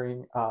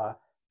wearing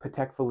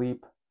Patek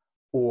Philippe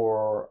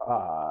or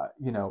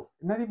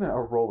not even a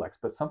Rolex,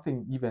 but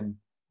something even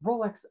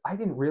Rolex, I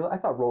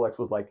thought Rolex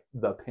was like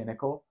the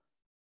pinnacle.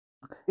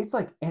 It's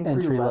like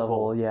entry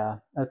level. Yeah,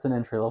 that's an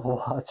entry level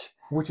watch,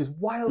 which is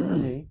wild to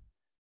me.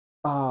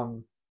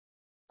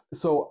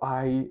 So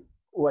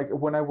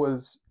when I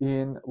was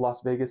in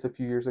Las Vegas a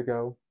few years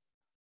ago,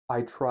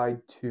 I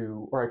tried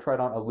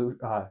on a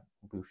Lucien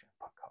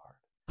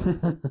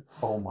Picard.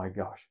 Oh my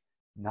gosh,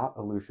 not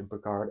a Lucien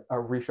Picard, a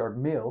Richard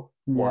Mille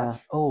watch.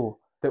 Yeah. Oh,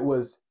 that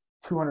was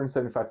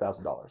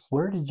 $275,000.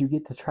 Where did you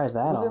get to try that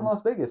on? It was in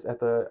Las Vegas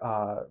at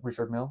the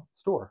Richard Mille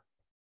store.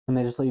 And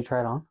they just let you try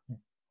it on?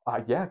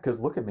 Yeah, because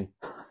look at me.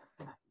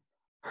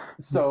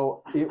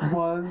 So it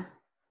was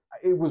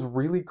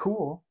really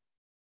cool,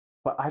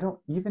 but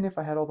even if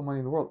I had all the money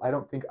in the world, I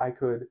don't think I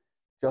could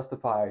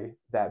justify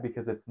that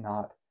because it's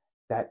not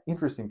that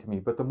interesting to me.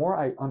 But the more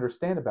I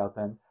understand about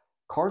them,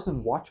 cars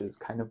and watches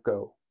kind of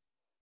go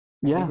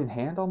hand in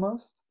hand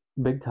almost.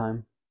 Big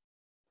time.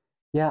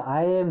 Yeah,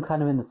 I am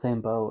kind of in the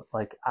same boat.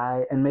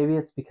 And maybe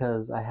it's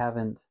because I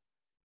haven't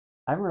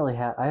really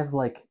had. I have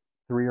like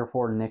 3 or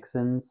 4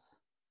 Nixons,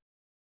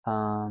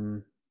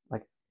 and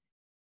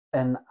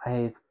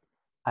I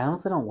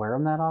honestly don't wear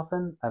them that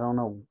often. I don't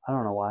know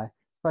why.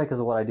 It's probably because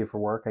of what I do for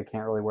work. I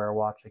can't really wear a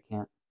watch. I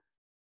can't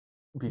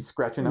be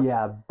scratching up.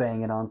 Yeah,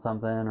 bang it on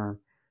something or,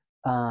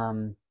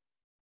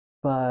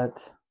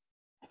 but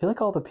I feel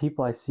like all the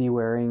people I see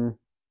wearing,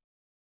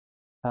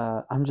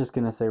 I'm just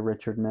gonna say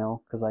Richard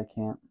Mille because I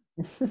can't.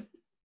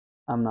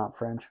 I'm not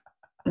French.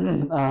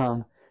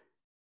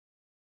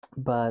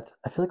 But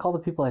I feel like all the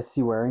people I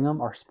see wearing them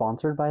are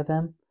sponsored by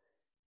them.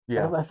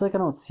 Yeah. I feel like I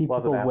don't see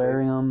people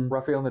wearing them.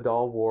 Rafael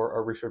Nadal wore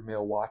a Richard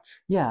Mille watch.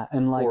 Yeah,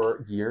 and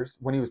for years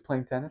when he was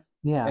playing tennis.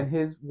 Yeah. And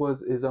his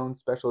own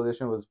special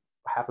edition was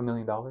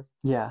 $500,000.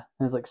 Yeah,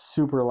 and it's like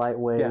super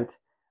lightweight. Yeah.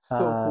 So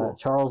cool.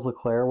 Charles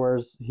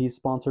Leclerc he's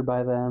sponsored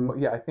by them.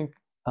 Yeah, I think.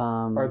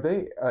 Are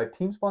they a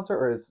team sponsor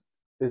or is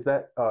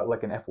that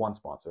like an F1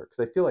 sponsor?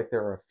 Because I feel like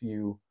there are a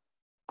few.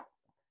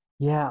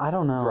 Yeah, I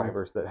don't know.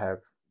 Drivers that have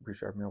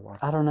Richard Mille watches.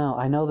 I don't know.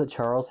 I know that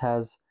Charles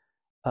has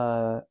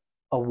a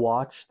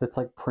watch that's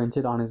like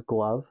printed on his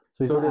glove,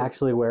 so he's not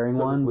actually wearing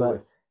one.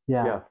 But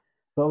yeah.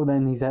 But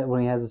then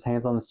when he has his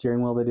hands on the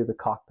steering wheel, they do the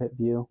cockpit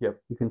view.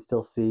 Yep. You can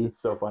still see. It's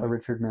so funny. A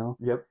Richard Mille.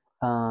 Yep.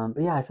 But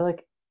yeah, I feel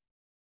like,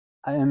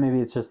 and maybe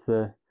it's just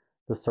the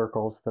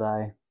circles that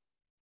I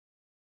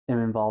am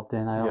involved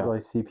in. I don't really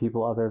see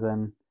people other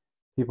than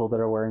people that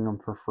are wearing them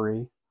for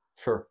free.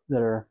 Sure.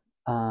 That are,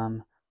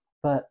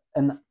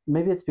 and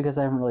maybe it's because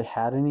I haven't really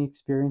had any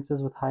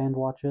experiences with high-end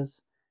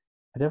watches.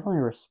 I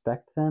definitely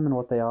respect them and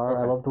what they are.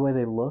 Okay. I love the way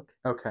they look.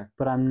 Okay.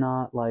 But I'm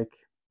not like,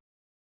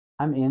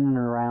 I'm in and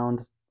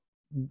around.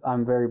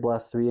 I'm very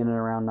blessed to be in and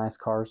around nice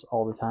cars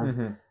all the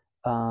time.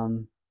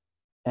 Mm-hmm.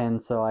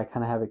 And so I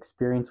kind of have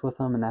experience with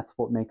them, and that's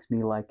what makes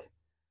me like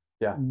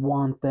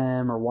want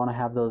them or want to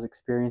have those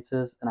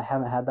experiences. And I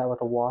haven't had that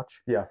with a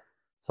watch. Yeah.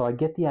 So I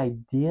get the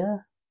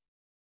idea.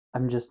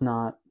 I'm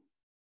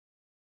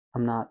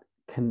not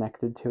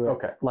connected to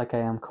it like I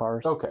am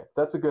cars. Okay.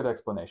 That's a good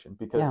explanation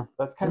because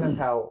that's kind of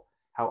how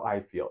I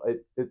feel.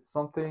 It's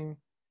something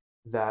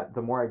that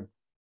the more I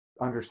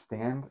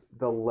understand,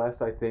 the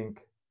less I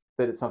think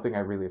that it's something I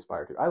really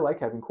aspire to. I like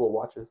having cool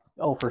watches.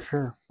 Oh, for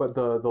sure. But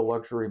the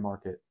luxury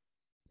market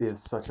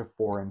is such a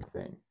foreign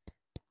thing.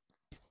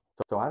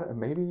 So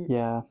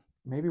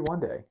maybe one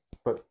day,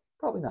 but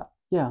probably not.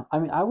 Yeah, I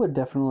mean, I would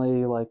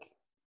definitely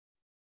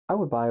I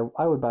would buy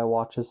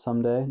watches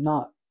someday. I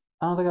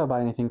don't think I would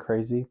buy anything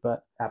crazy,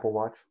 but Apple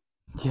Watch.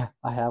 Yeah,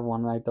 I have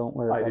one and I don't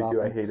wear it. I do often.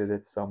 too. I hated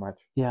it so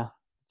much. Yeah,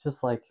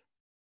 just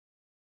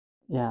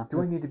yeah.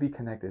 Do I need to be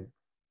connected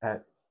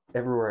at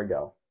everywhere I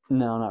go?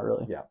 No, not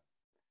really. Yeah.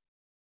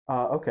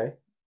 Okay.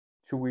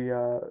 Should we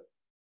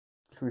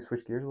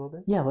switch gears a little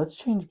bit? Yeah, let's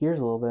change gears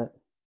a little bit.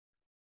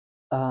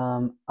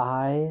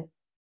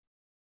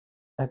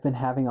 I've been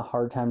having a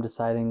hard time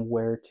deciding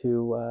where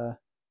to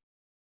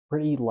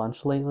eat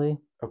lunch lately.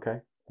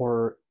 Okay.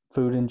 Or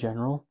food in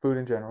general. Food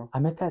in general.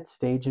 I'm at that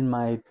stage in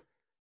my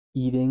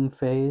eating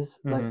phase.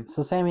 Mm-hmm.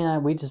 So Sammy and I,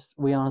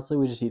 we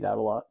honestly just eat out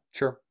a lot.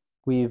 Sure.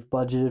 We've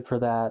budgeted for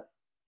that.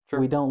 Sure.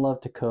 We don't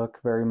love to cook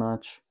very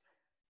much.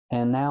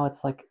 And now it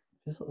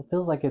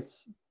feels like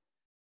it's,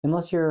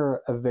 unless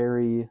you're a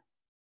very,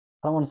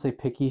 I don't want to say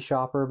picky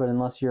shopper, but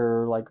unless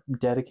you're like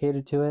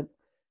dedicated to it,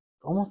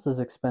 it's almost as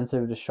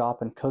expensive to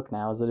shop and cook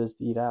now as it is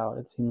to eat out,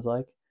 it seems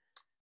like.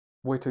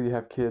 Wait till you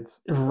have kids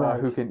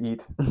who can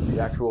eat the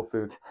actual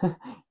food.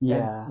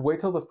 Yeah. And wait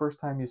till the first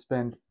time you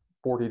spend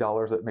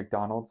 $40 at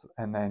McDonald's,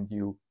 and then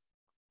you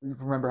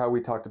remember how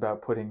we talked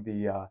about putting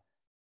the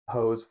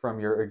hose from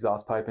your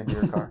exhaust pipe into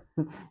your car?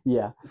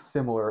 Yeah.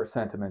 Similar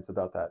sentiments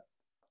about that.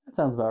 That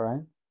sounds about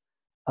right.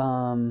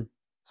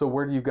 So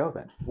where do you go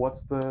then?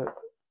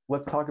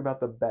 Let's talk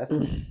about the best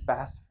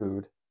fast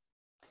food.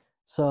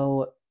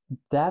 So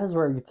that is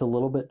where it gets a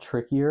little bit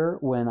trickier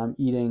when I'm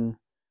eating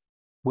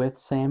with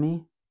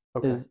Sammy.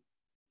 Okay. Is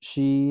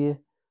she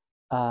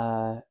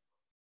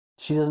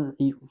she doesn't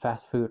eat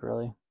fast food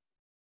really.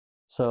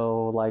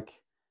 So like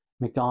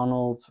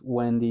McDonald's,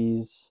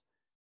 Wendy's,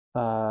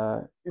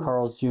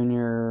 Carl's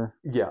Jr.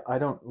 Yeah, I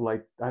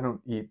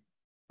don't eat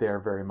there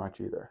very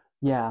much either.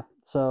 Yeah,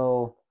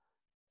 so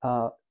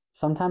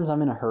sometimes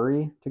I'm in a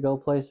hurry to go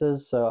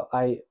places, so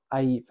I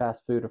eat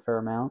fast food a fair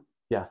amount.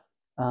 Yeah.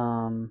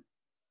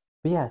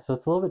 But yeah, so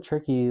it's a little bit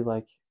tricky.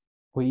 Like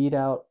we eat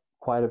out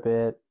quite a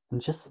bit, and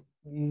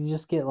you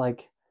just get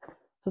like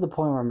to the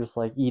point where I'm just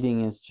like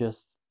eating is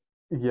just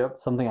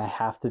something I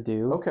have to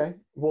do. Okay,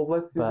 well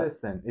let's do this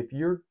then. If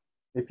you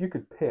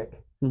could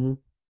pick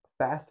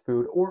fast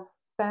food or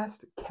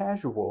fast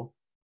casual,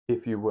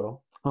 if you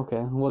will.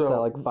 Okay, what's that,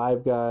 like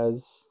Five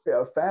Guys?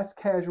 Yeah, fast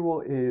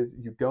casual is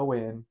you go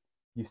in,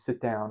 you sit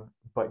down,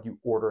 but you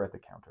order at the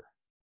counter.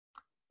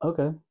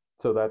 Okay.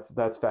 So that's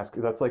fast.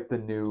 That's like the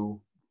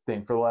new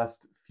thing for the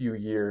last few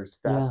years.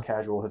 Fast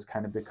casual has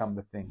kind of become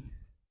the thing.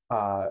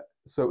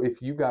 So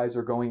if you guys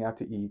are going out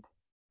to eat,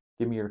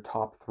 give me your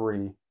top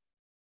three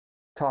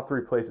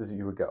places that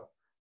you would go.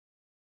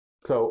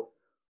 So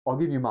I'll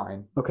give you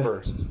mine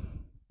first.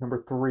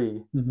 Number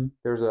 3,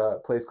 there's a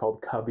place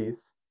called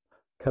Cubby's.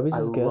 Cubby's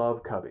is good. I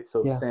love Cubby's.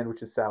 So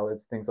sandwiches,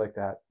 salads, things like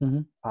that.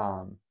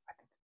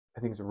 I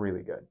think it's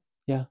really good.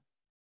 Yeah.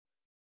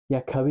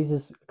 Yeah, Cubby's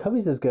is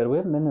good. We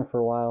haven't been there for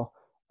a while.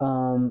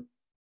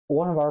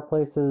 One of our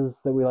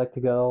places that we like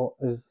to go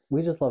is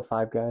we just love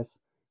Five Guys.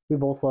 We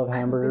both love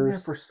hamburgers. I've been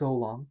there for so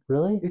long.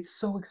 Really? It's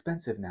so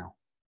expensive now.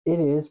 It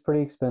is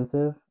pretty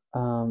expensive,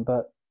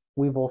 but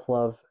we both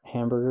love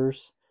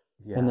hamburgers.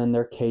 Yeah. And then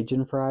their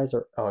Cajun fries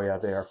are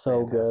they are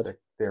so fantastic. good.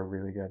 They're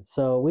really good.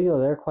 So we go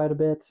there quite a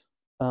bit.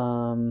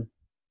 My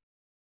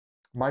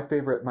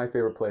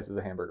favorite place is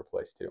a hamburger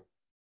place too.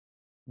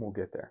 We'll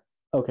get there.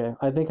 Okay,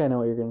 I think I know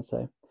what you're gonna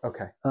say.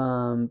 Okay.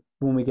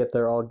 When we get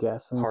there, I'll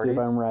guess. I'm gonna see if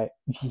I'm right.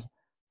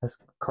 That's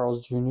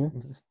Carl's Jr.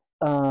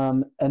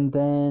 And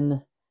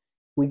then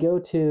we go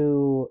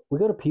to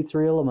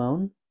Pizzeria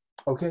Limone.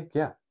 Okay,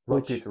 yeah,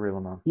 love Pizzeria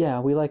Limone. Yeah,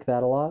 we like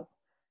that a lot.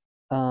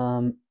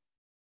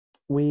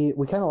 We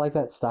kind of like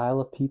that style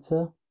of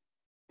pizza.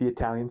 The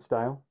Italian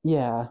style?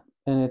 Yeah,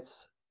 and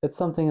it's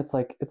something, it's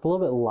like, it's a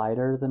little bit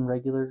lighter than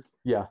regular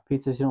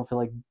pizzas. You don't feel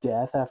like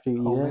death after you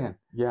eat it. Oh, man,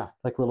 yeah.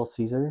 Like Little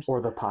Caesars.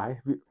 Or the pie.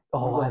 I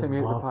love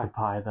the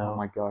pie, though. Oh,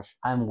 my gosh.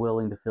 I'm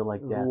willing to feel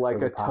like death. It's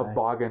like a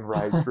toboggan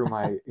ride through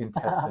my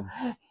intestines.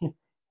 It's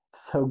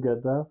so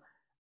good, though.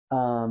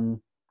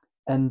 And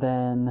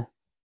then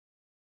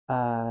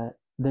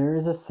there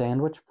is a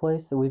sandwich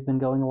place that we've been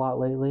going a lot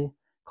lately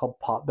called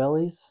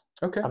Potbelly's.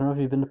 Okay. I don't know if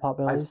you've been to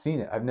Potbelly's. I've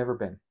seen it. I've never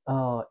been.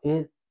 Oh,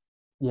 it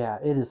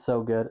is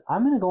so good.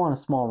 I'm going to go on a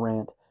small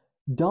rant.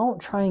 Don't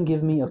try and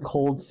give me a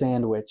cold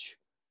sandwich.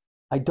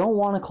 I don't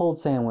want a cold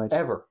sandwich.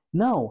 Ever.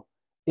 No.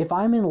 If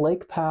I'm in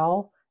Lake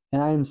Powell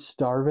and I'm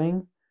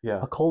starving,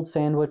 a cold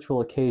sandwich will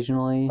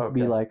occasionally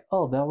be like,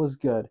 oh, that was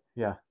good.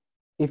 Yeah.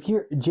 If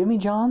you're Jimmy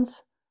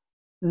John's,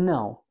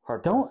 no. I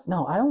don't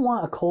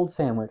want a cold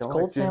sandwich. Don't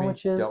cold like Jimmy,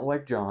 sandwiches. Don't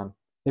like John.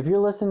 If you're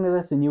listening to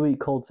this and you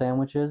eat cold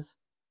sandwiches,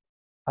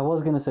 I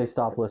was going to say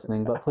stop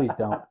listening, but please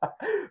don't.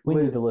 We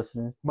need the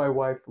listener. My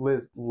wife,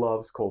 Liz,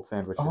 loves cold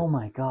sandwiches. Oh,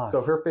 my gosh.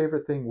 So her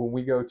favorite thing when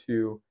we go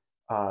to,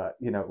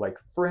 like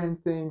friend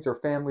things or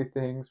family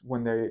things,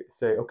 when they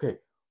say, okay,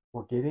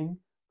 we're going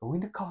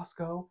to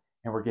Costco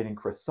and we're getting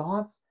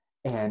croissants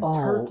and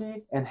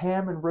turkey and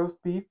ham and roast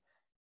beef.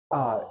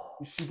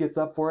 She gets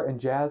up for it and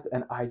jazzed,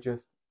 and I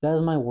just... That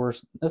is my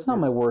worst... That's not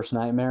my worst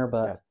nightmare,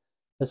 but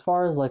as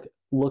far as, like,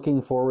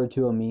 looking forward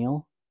to a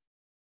meal...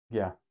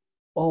 Yeah.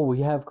 Oh, we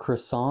have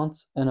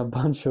croissants and a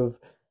bunch of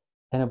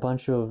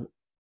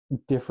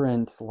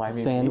different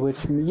slimy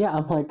sandwich. Yeah,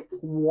 I'm like,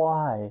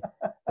 why?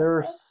 There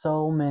are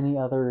so many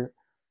other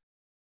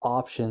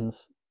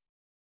options.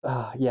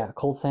 Yeah,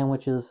 cold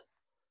sandwiches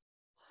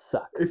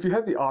suck. If you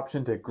have the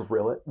option to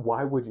grill it,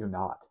 why would you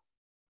not?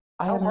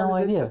 I have no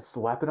idea. Just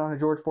slap it on a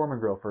George Foreman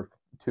grill for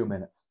 2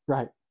 minutes.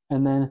 Right,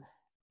 and then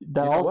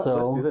that also.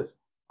 Let's do this.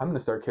 I'm going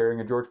to start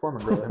carrying a George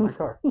Foreman grill in my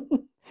car.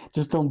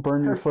 Just don't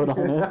burn your foot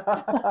on it.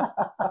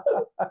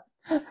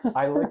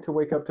 I like to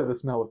wake up to the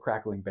smell of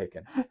crackling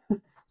bacon.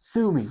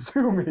 Sue me.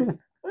 Sue me.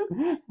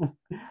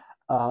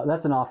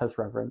 That's an Office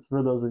reference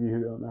for those of you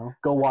who don't know.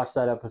 Go watch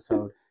that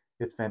episode.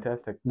 It's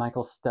fantastic.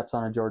 Michael steps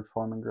on a George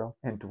Foreman grill.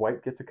 And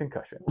Dwight gets a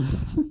concussion.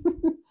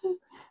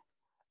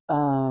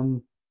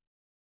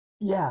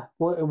 Yeah.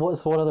 What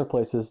other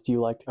places do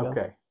you like to go?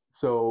 Okay.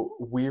 So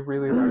we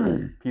really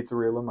like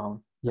Pizzeria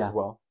Limone as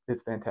well.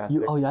 It's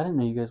fantastic. I didn't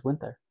know you guys went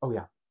there. Oh,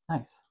 yeah.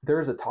 Nice.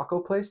 There is a taco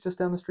place just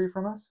down the street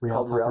from us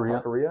called Real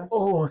Taqueria.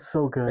 Oh,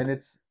 so good. And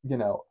it's,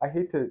 I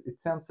hate to, it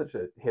sounds such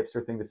a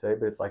hipster thing to say,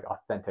 but it's like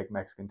authentic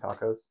Mexican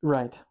tacos.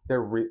 Right.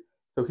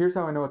 So here's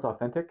how I know it's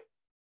authentic.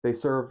 They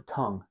serve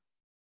tongue.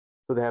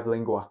 So they have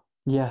lingua.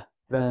 Yeah.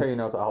 That's how you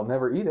know. So I'll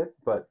never eat it,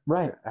 but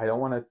right. I don't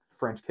want to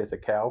French kiss a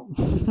cow.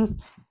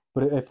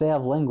 But if they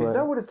have lingua. Is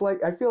that what it's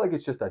like? I feel like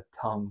it's just a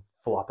tongue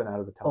flopping out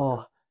of the taco.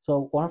 Oh,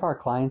 so one of our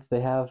clients, they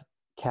have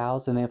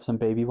cows and they have some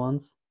baby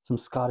ones. Some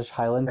Scottish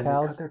Highland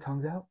cows. They cut their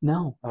tongues out?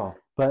 No. Oh.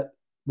 But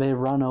they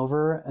run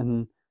over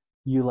and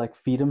you like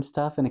feed them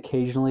stuff, and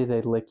occasionally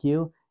they lick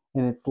you,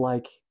 and it's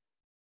like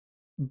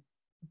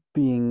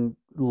being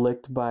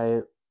licked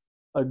by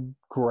a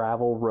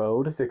gravel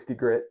road. 60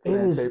 grit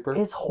sandpaper.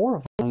 It's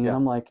horrifying, and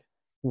I'm like,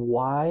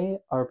 why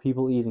are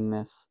people eating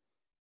this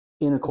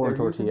in a corn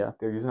tortilla?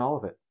 They're using all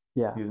of it.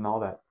 Yeah. Using all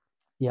that.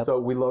 Yep. So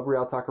we love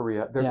Real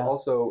Taqueria. There's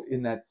also,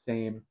 in that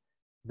same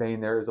vein,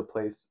 there is a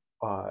place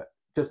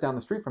just down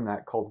the street from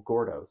that called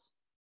Gordo's.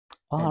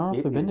 Oh, I don't know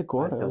if we've been to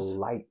Gordo's. A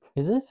delight.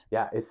 Is it?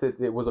 Yeah,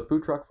 it was a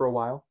food truck for a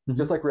while,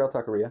 just like Real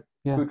Taqueria.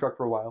 Yeah. Food truck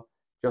for a while.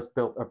 Just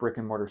built a brick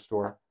and mortar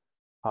store.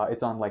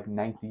 It's on like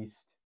 9th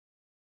East.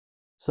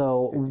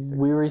 So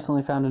we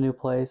recently found a new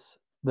place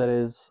that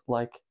is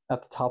like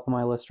at the top of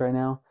my list right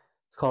now.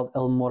 It's called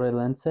El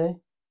Morelense.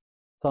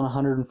 It's on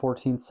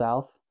 114th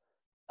South.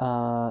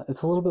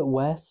 It's a little bit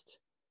west.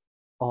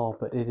 Oh,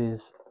 but it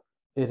is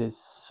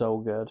so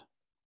good.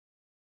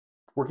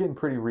 We're getting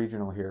pretty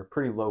regional here,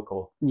 pretty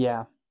local.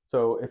 Yeah.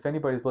 So if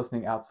anybody's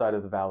listening outside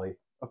of the valley,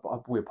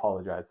 we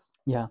apologize.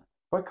 Yeah.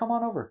 But come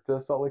on over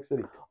to Salt Lake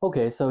City.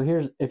 Okay, so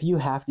if you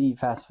have to eat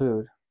fast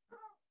food,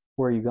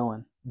 where are you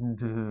going?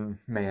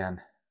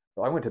 Man.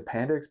 Well, I went to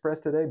Panda Express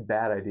today.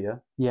 Bad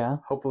idea. Yeah.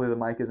 Hopefully the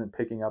mic isn't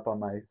picking up on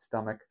my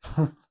stomach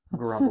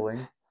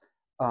grumbling.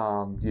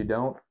 You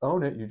don't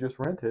own it, you just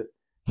rent it.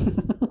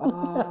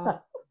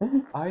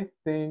 I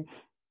think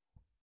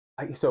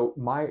so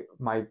my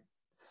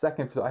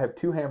second, I have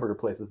 2 hamburger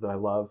places that I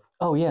love.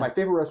 Oh yeah. My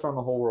favorite restaurant in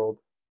the whole world,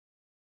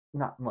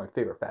 not my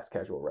favorite fast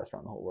casual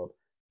restaurant in the whole world,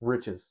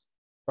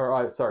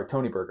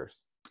 Tony Burgers.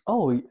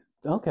 Oh,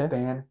 okay.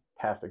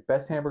 Fantastic.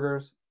 Best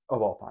hamburgers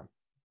of all time.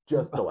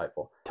 Just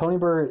delightful. Tony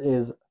Burger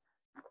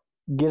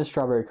get a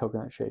strawberry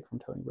coconut shake from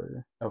Tony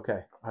Burger. Okay,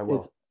 I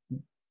will.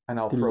 And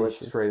I'll delicious.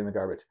 Throw it straight in the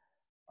garbage.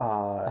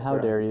 How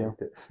dare you?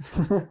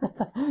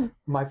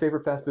 My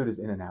favorite fast food is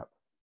In-N-Out.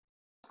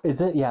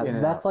 Is it? Yeah,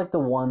 In-N-Out. That's like the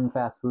one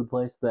fast food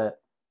place that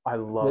I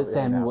love. That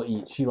Sammy will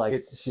eat. She likes.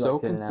 It's she so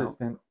likes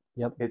consistent.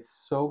 Yep. It's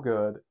so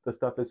good. The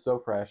stuff is so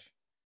fresh.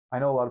 I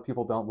know a lot of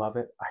people don't love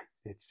it.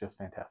 It's just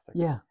fantastic.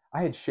 Yeah.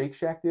 I had Shake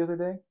Shack the other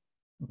day.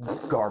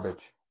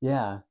 Garbage.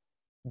 Yeah.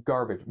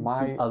 Garbage.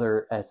 Some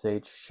other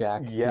SH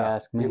Shack. Yeah. You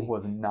ask me. It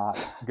was not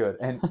good,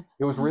 and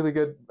it was really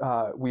good.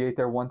 We ate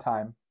there one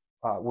time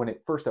when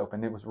it first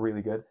opened. It was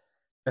really good,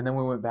 and then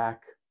we went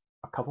back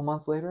a couple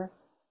months later.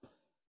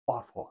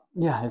 Awful.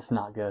 Yeah, it's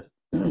not good.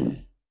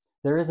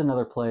 There is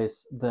another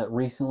place that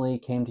recently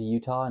came to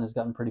Utah and has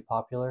gotten pretty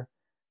popular,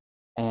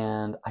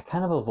 and I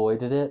kind of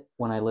avoided it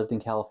when I lived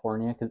in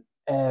California because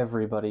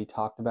everybody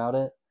talked about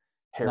it.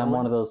 Heroin? And I'm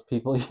one of those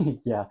people.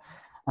 Yeah,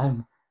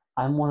 I'm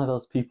one of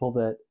those people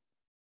that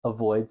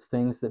avoids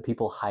things that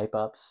people hype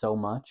up so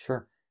much.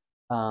 Sure.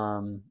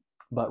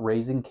 But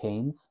Raising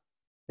Cane's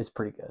is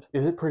pretty good.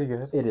 Is it pretty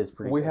good? It is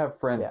pretty good. We have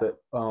friends that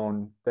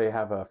they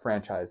have a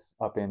franchise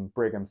up in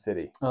Brigham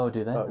City. Oh,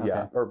 do they? Okay.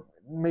 Yeah, or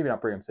maybe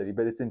not Brigham City,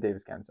 but it's in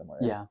Davis County somewhere.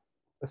 Yeah.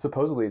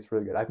 Supposedly it's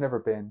really good. I've never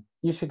been.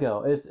 You should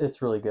go.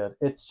 It's really good.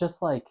 It's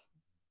just like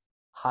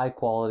high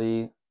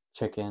quality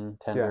chicken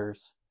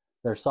tenders.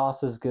 Yeah. Their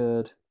sauce is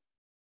good.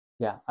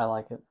 Yeah, I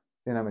like it.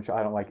 And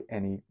I don't like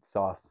any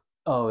sauce.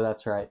 Oh,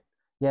 that's right.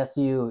 Yes,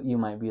 you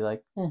might be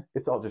like,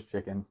 It's all just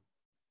chicken.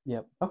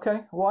 Yep.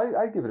 Okay, well,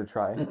 I give it a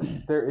try.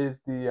 There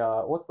is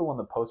the, what's the one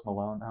that Post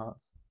Malone owns?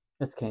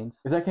 It's Cane's.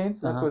 Is that Cane's?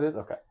 That's what it is?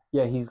 Okay.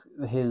 Yeah,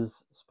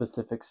 his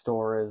specific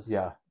store is...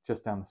 Yeah,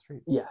 just down the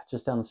street. Yeah,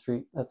 just down the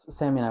street.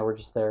 Sammy and I were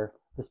just there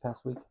this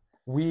past week.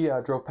 We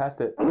drove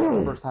past it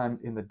the first time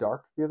in the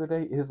dark the other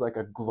day. It is like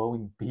a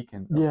glowing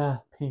beacon of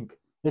pink.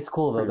 It's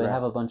cool, though. They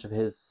have a bunch of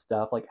his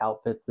stuff, like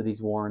outfits that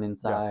he's worn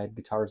inside,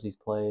 guitars he's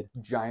played.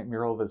 Giant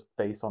mural of his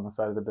face on the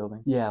side of the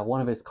building. Yeah, one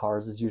of his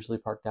cars is usually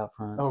parked out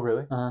front. Oh,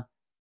 really? Uh-huh.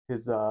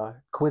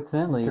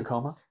 Coincidentally, his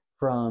Tacoma?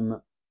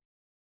 From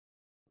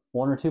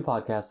 1 or 2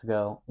 podcasts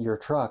ago, your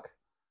truck,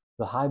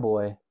 the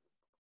Highboy,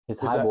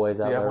 High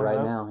Boy's out there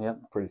right now.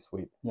 Yep. Pretty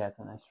sweet. Yeah, it's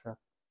a nice truck.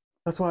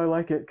 That's why I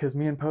like it, because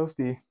me and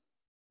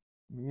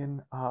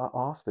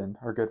Austin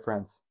are good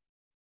friends.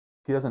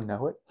 He doesn't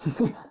know it,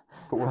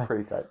 but we're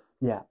pretty tight.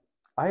 Yeah.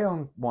 I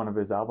own one of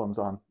his albums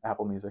on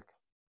Apple Music.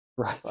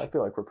 Right. So I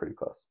feel like we're pretty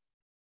close.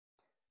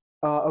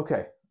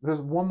 Okay.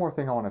 There's one more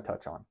thing I want to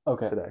touch on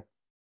today.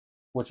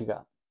 What you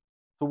got?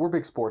 So we're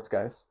big sports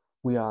guys.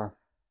 We are.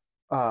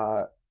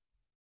 I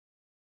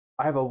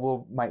have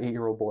my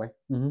 8-year-old boy,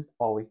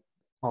 Ollie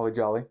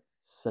Jolly.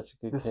 Such a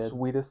good kid. The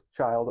sweetest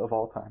child of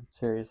all time.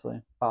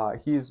 Seriously.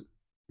 He's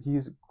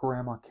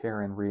Grandma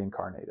Karen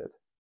reincarnated,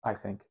 I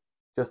think.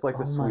 Just like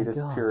the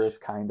sweetest,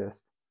 purest,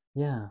 kindest.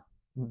 Yeah.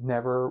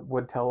 Never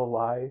would tell a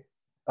lie.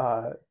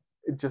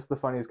 Just the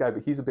funniest guy,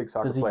 but he's a big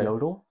soccer player. Does he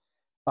yodel?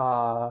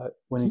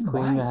 When he's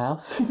cleaning the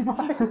house? He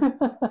might.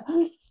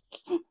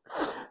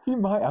 He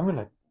might.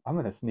 I'm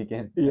gonna sneak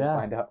in and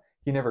find out.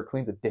 He never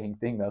cleans a dang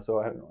thing though, so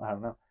I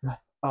don't know. Right.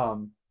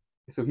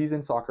 So he's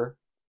in soccer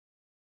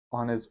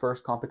on his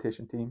first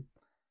competition team.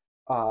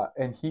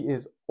 And he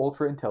is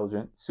ultra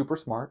intelligent, super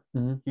smart.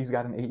 Mm-hmm. He's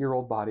got an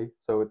 8-year-old body,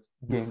 so it's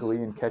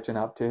gangly and catching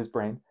up to his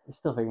brain. He's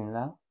still figuring it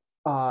out.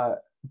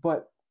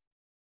 But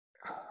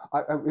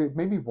it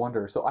made me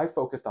wonder. So I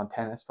focused on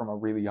tennis from a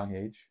really young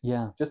age.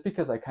 Yeah. Just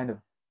because I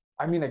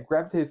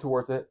gravitated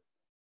towards it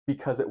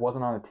because it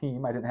wasn't on a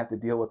team. I didn't have to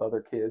deal with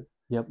other kids.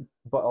 Yep.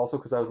 But also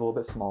because I was a little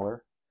bit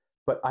smaller.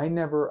 But I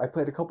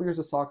played a couple years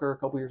of soccer, a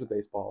couple years of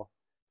baseball.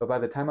 But by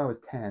the time I was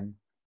 10,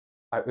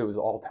 it was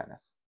all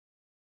tennis.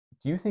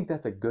 Do you think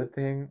that's a good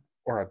thing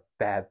or a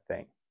bad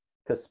thing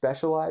to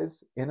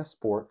specialize in a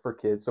sport for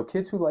kids? So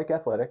kids who like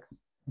athletics,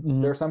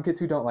 there are some kids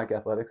who don't like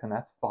athletics, and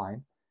that's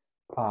fine.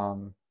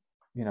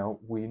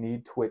 We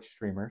need Twitch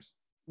streamers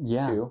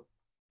too.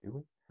 Do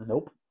we?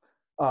 Nope.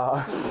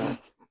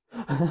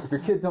 If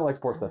your kids don't like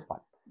sports, that's fine.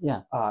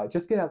 Yeah.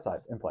 Just get outside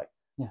and play.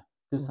 Yeah.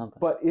 Do something.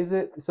 But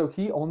so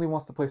he only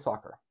wants to play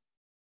soccer.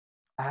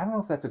 I don't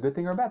know if that's a good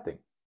thing or a bad thing.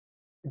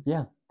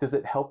 Yeah. Does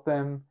it help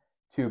them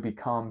to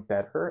become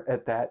better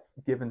at that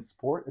given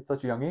sport at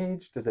such a young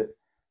age?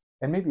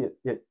 And maybe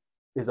it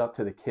is up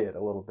to the kid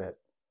a little bit.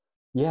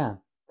 Yeah.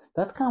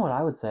 That's kind of what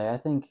I would say. I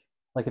think,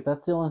 like, if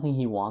that's the only thing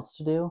he wants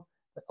to do,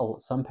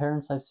 some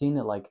parents I've seen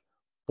that, like,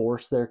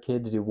 force their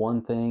kid to do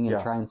one thing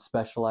and try and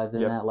specialize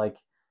in that, like,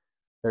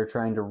 they're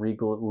trying to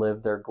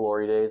relive their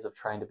glory days of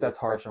trying to be a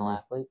professional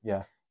athlete.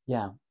 Yeah.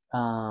 Yeah.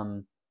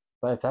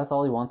 But if that's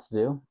all he wants to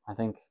do, I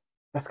think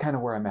that's kind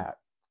of where I'm at.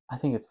 I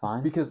think it's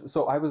fine. Because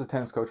I was a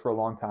tennis coach for a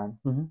long time.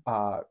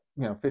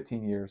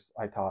 15 years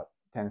I taught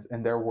tennis,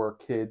 and there were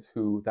kids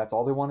who that's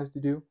all they wanted to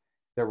do.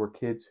 There were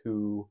kids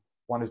who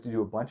wanted to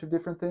do a bunch of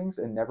different things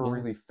and never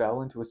really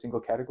fell into a single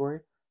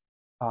category.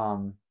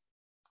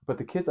 But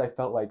the kids I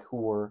felt like who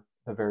were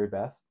the very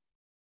best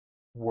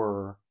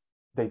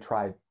they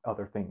tried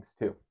other things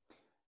too.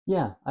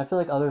 Yeah, I feel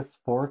like other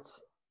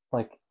sports,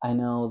 like I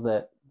know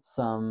that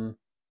some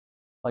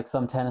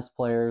tennis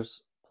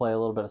players play a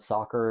little bit of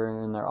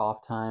soccer in their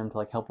off time to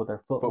like help with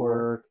their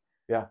footwork.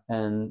 Yeah.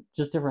 And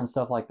just different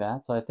stuff like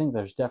that. So I think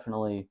there's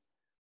definitely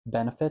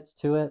benefits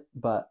to it,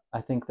 but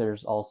I think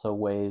there's also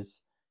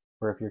ways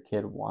where if your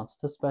kid wants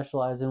to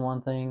specialize in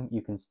one thing,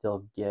 you can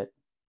still get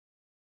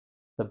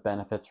the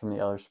benefits from the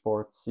other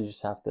sports. You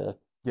just have to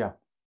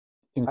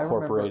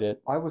incorporate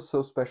it. I was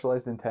so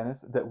specialized in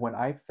tennis that when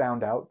I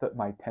found out that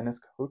my tennis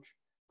coach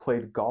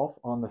played golf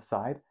on the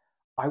side,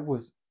 I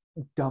was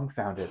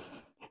dumbfounded.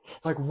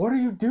 Like, what are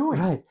you doing?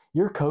 Right.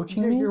 You're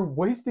coaching me? You're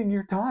wasting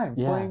your time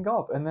playing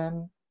golf. And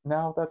then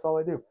now that's all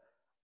I do.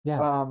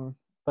 Yeah.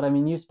 But I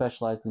mean, you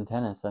specialized in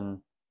tennis, and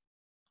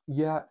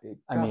yeah,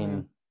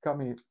 got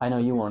me. I know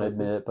you won't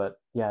admit it, but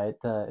yeah,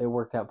 it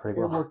worked out pretty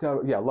well. It worked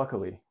out,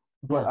 luckily.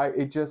 But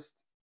it just,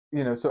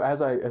 so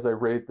as I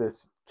raised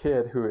this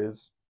kid who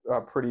is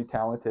pretty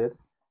talented,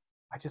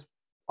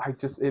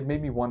 it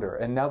made me wonder.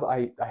 And now that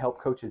I help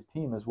coach his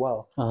team as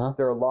well,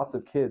 there are lots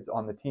of kids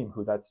on the team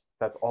who that's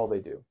all they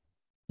do.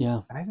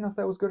 Yeah. And I didn't know if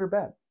that was good or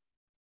bad.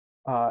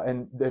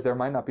 And there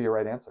might not be a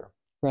right answer.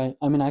 Right.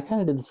 I mean, I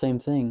kind of did the same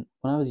thing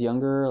when I was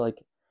younger. Like,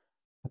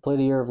 I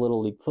played a year of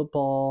Little League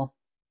football,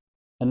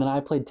 and then I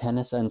played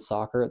tennis and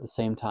soccer at the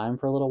same time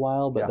for a little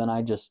while. But then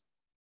I just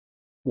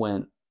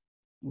went.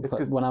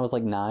 When I was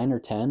like 9 or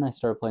 10, I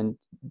started playing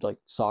like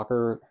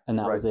soccer, and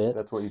that was it.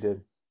 That's what you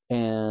did.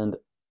 And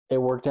it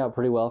worked out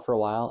pretty well for a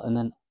while. And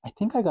then I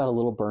think I got a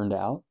little burned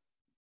out,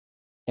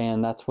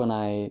 and that's when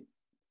I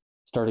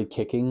started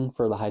kicking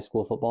for the high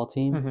school football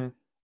team. Mm-hmm.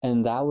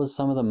 And that was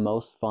some of the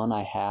most fun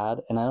I had.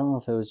 And I don't know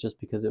if it was just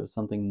because it was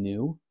something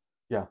new.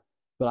 Yeah.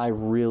 But I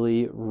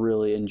really,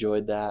 really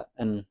enjoyed that.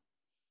 And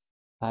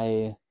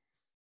I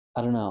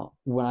don't know.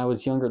 When I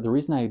was younger, the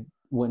reason I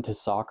went to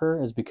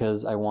soccer is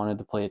because I wanted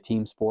to play a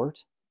team sport.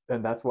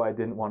 And that's why I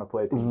didn't want to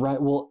play a team.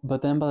 Right. Well,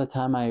 but then by the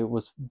time I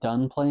was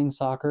done playing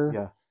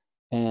soccer,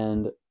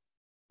 and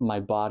my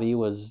body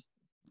was,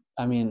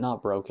 I mean,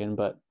 not broken,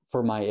 but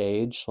for my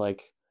age,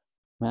 like,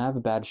 I have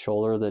a bad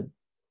shoulder that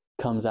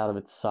comes out of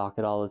its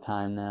socket all the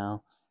time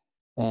now,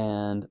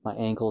 and my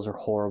ankles are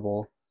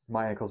horrible.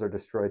 My ankles are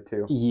destroyed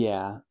too.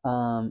 Yeah.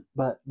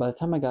 But by the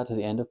time I got to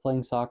the end of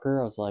playing soccer,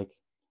 I was like,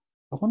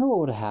 I wonder what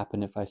would have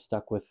happened if I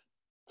stuck with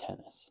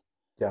tennis.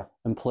 Yeah.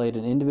 And played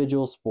an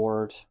individual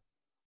sport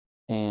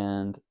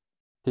and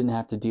didn't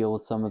have to deal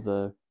with some of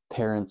the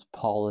parents'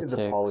 politics.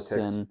 The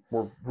politics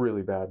were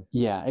really bad.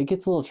 Yeah, it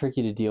gets a little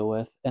tricky to deal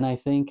with. And I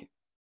think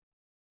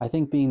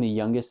being the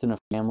youngest in a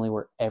family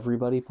where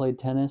everybody played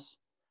tennis,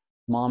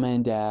 mom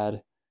and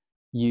dad,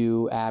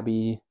 you,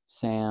 Abby,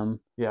 Sam.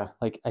 Yeah.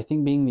 Like, I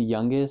think being the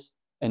youngest,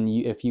 and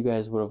if you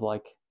guys would have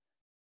like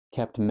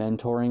kept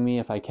mentoring me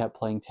if I kept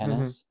playing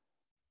tennis,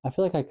 I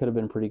feel like I could have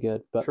been pretty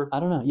good. But I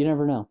don't know. You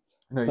never know.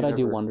 No, but I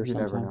do wonder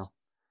sometimes. Never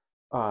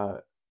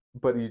know.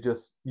 But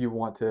you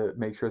want to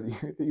make sure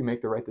that you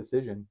make the right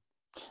decision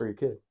for your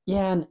kid.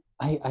 Yeah, and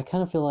I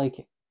kind of feel like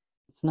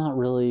it's not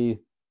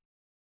really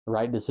a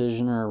right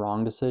decision or a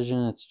wrong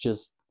decision. It's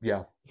just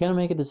you kind of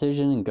make a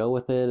decision and go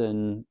with it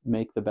and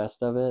make the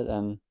best of it,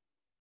 and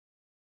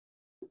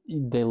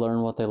they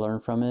learn what they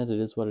learn from it. It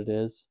is what it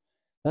is.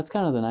 That's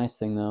kind of the nice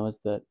thing, though, is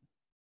that,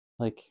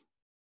 like,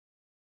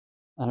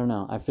 I don't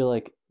know. I feel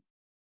like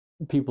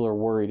people are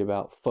worried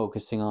about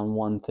focusing on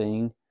one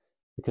thing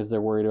because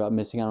they're worried about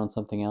missing out on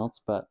something else.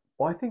 But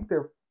I think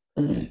they're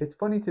It's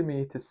funny to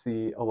me to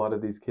see a lot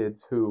of these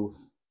kids who,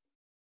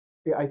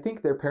 I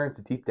think their parents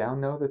deep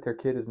down know that their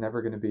kid is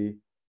never going to be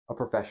a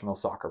professional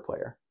soccer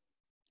player.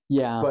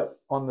 Yeah. But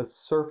on the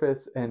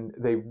surface, and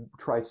they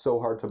try so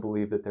hard to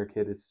believe that their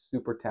kid is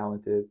super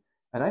talented.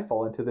 And I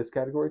fall into this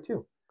category too.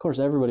 Of course,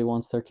 everybody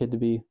wants their kid to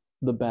be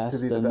the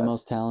best and the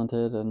most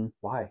talented. And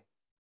why?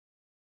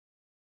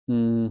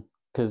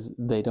 Because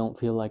they don't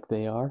feel like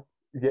they are.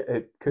 Yeah,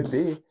 it could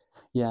be.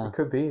 Yeah. It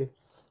could be.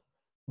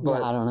 But,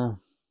 yeah, I don't know.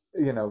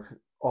 You know,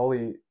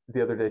 Ollie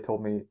the other day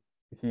told me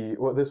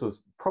this was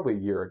probably a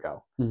year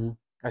ago. Mm-hmm.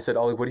 I said,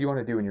 Ollie, what do you want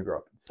to do when you grow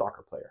up?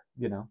 Soccer player,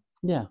 you know?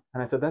 Yeah.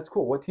 And I said, that's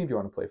cool. What team do you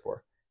want to play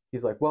for?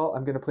 He's like, well,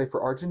 I'm going to play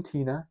for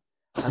Argentina.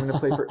 I'm going to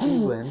play for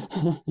England.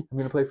 I'm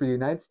going to play for the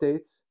United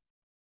States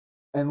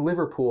and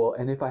Liverpool.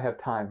 And if I have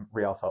time,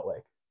 Real Salt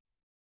Lake.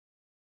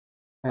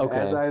 And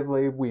as I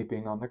lay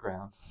weeping on the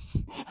ground,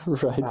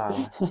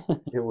 right,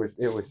 it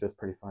was just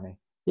pretty funny.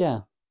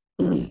 Yeah.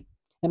 And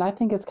I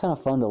think it's kind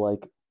of fun to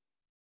like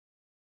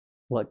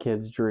let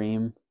kids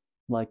dream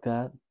like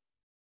that,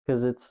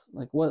 because it's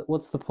like,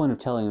 what's the point of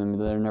telling them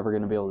that they're never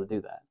going to be able to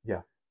do that?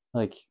 Yeah.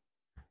 Like,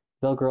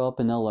 they'll grow up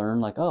and they'll learn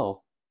like,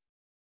 oh,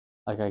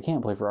 like I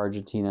can't play for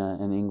Argentina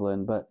and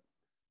England, but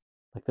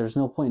like there's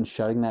no point in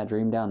shutting that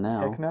dream down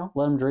now. Heck no.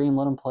 Let them dream,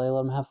 let them play,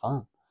 let them have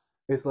fun.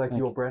 It's like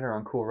Yul Brynner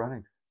on Cool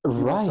Runnings. He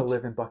right. wants to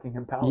live in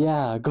Buckingham Palace.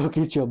 Yeah, go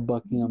get your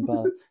Buckingham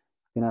Palace.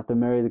 You're gonna have to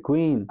marry the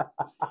Queen.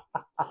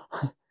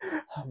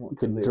 You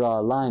can draw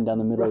a line down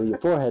the middle of your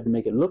forehead and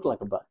make it look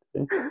like a butt.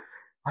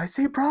 I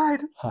see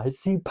pride. I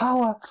see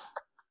power.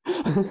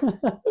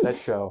 That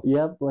show.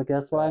 Yep, like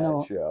that's what I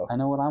know. Show. I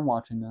know what I'm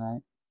watching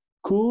tonight.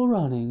 Cool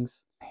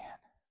Runnings. Man,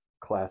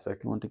 classic.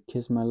 You want to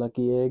kiss my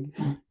lucky egg?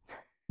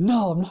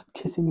 No, I'm not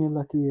kissing your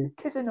lucky egg.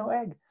 Kissing no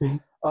egg.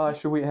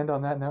 Should we end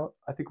on that note?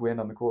 I think we end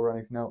on the Cool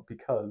Runnings note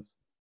because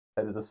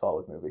that is a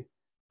solid movie.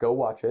 Go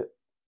watch it,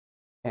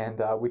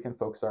 and we can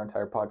focus our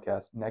entire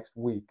podcast next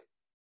week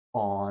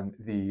on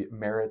the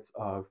merits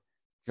of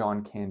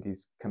John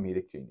Candy's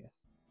comedic genius.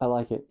 I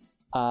like it.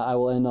 I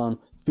will end on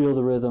feel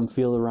the rhythm,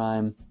 feel the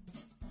rhyme,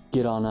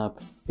 get on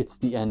up. It's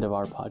the end of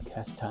our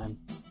podcast time.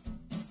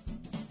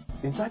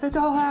 Inside the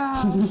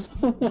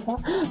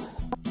dollhouse!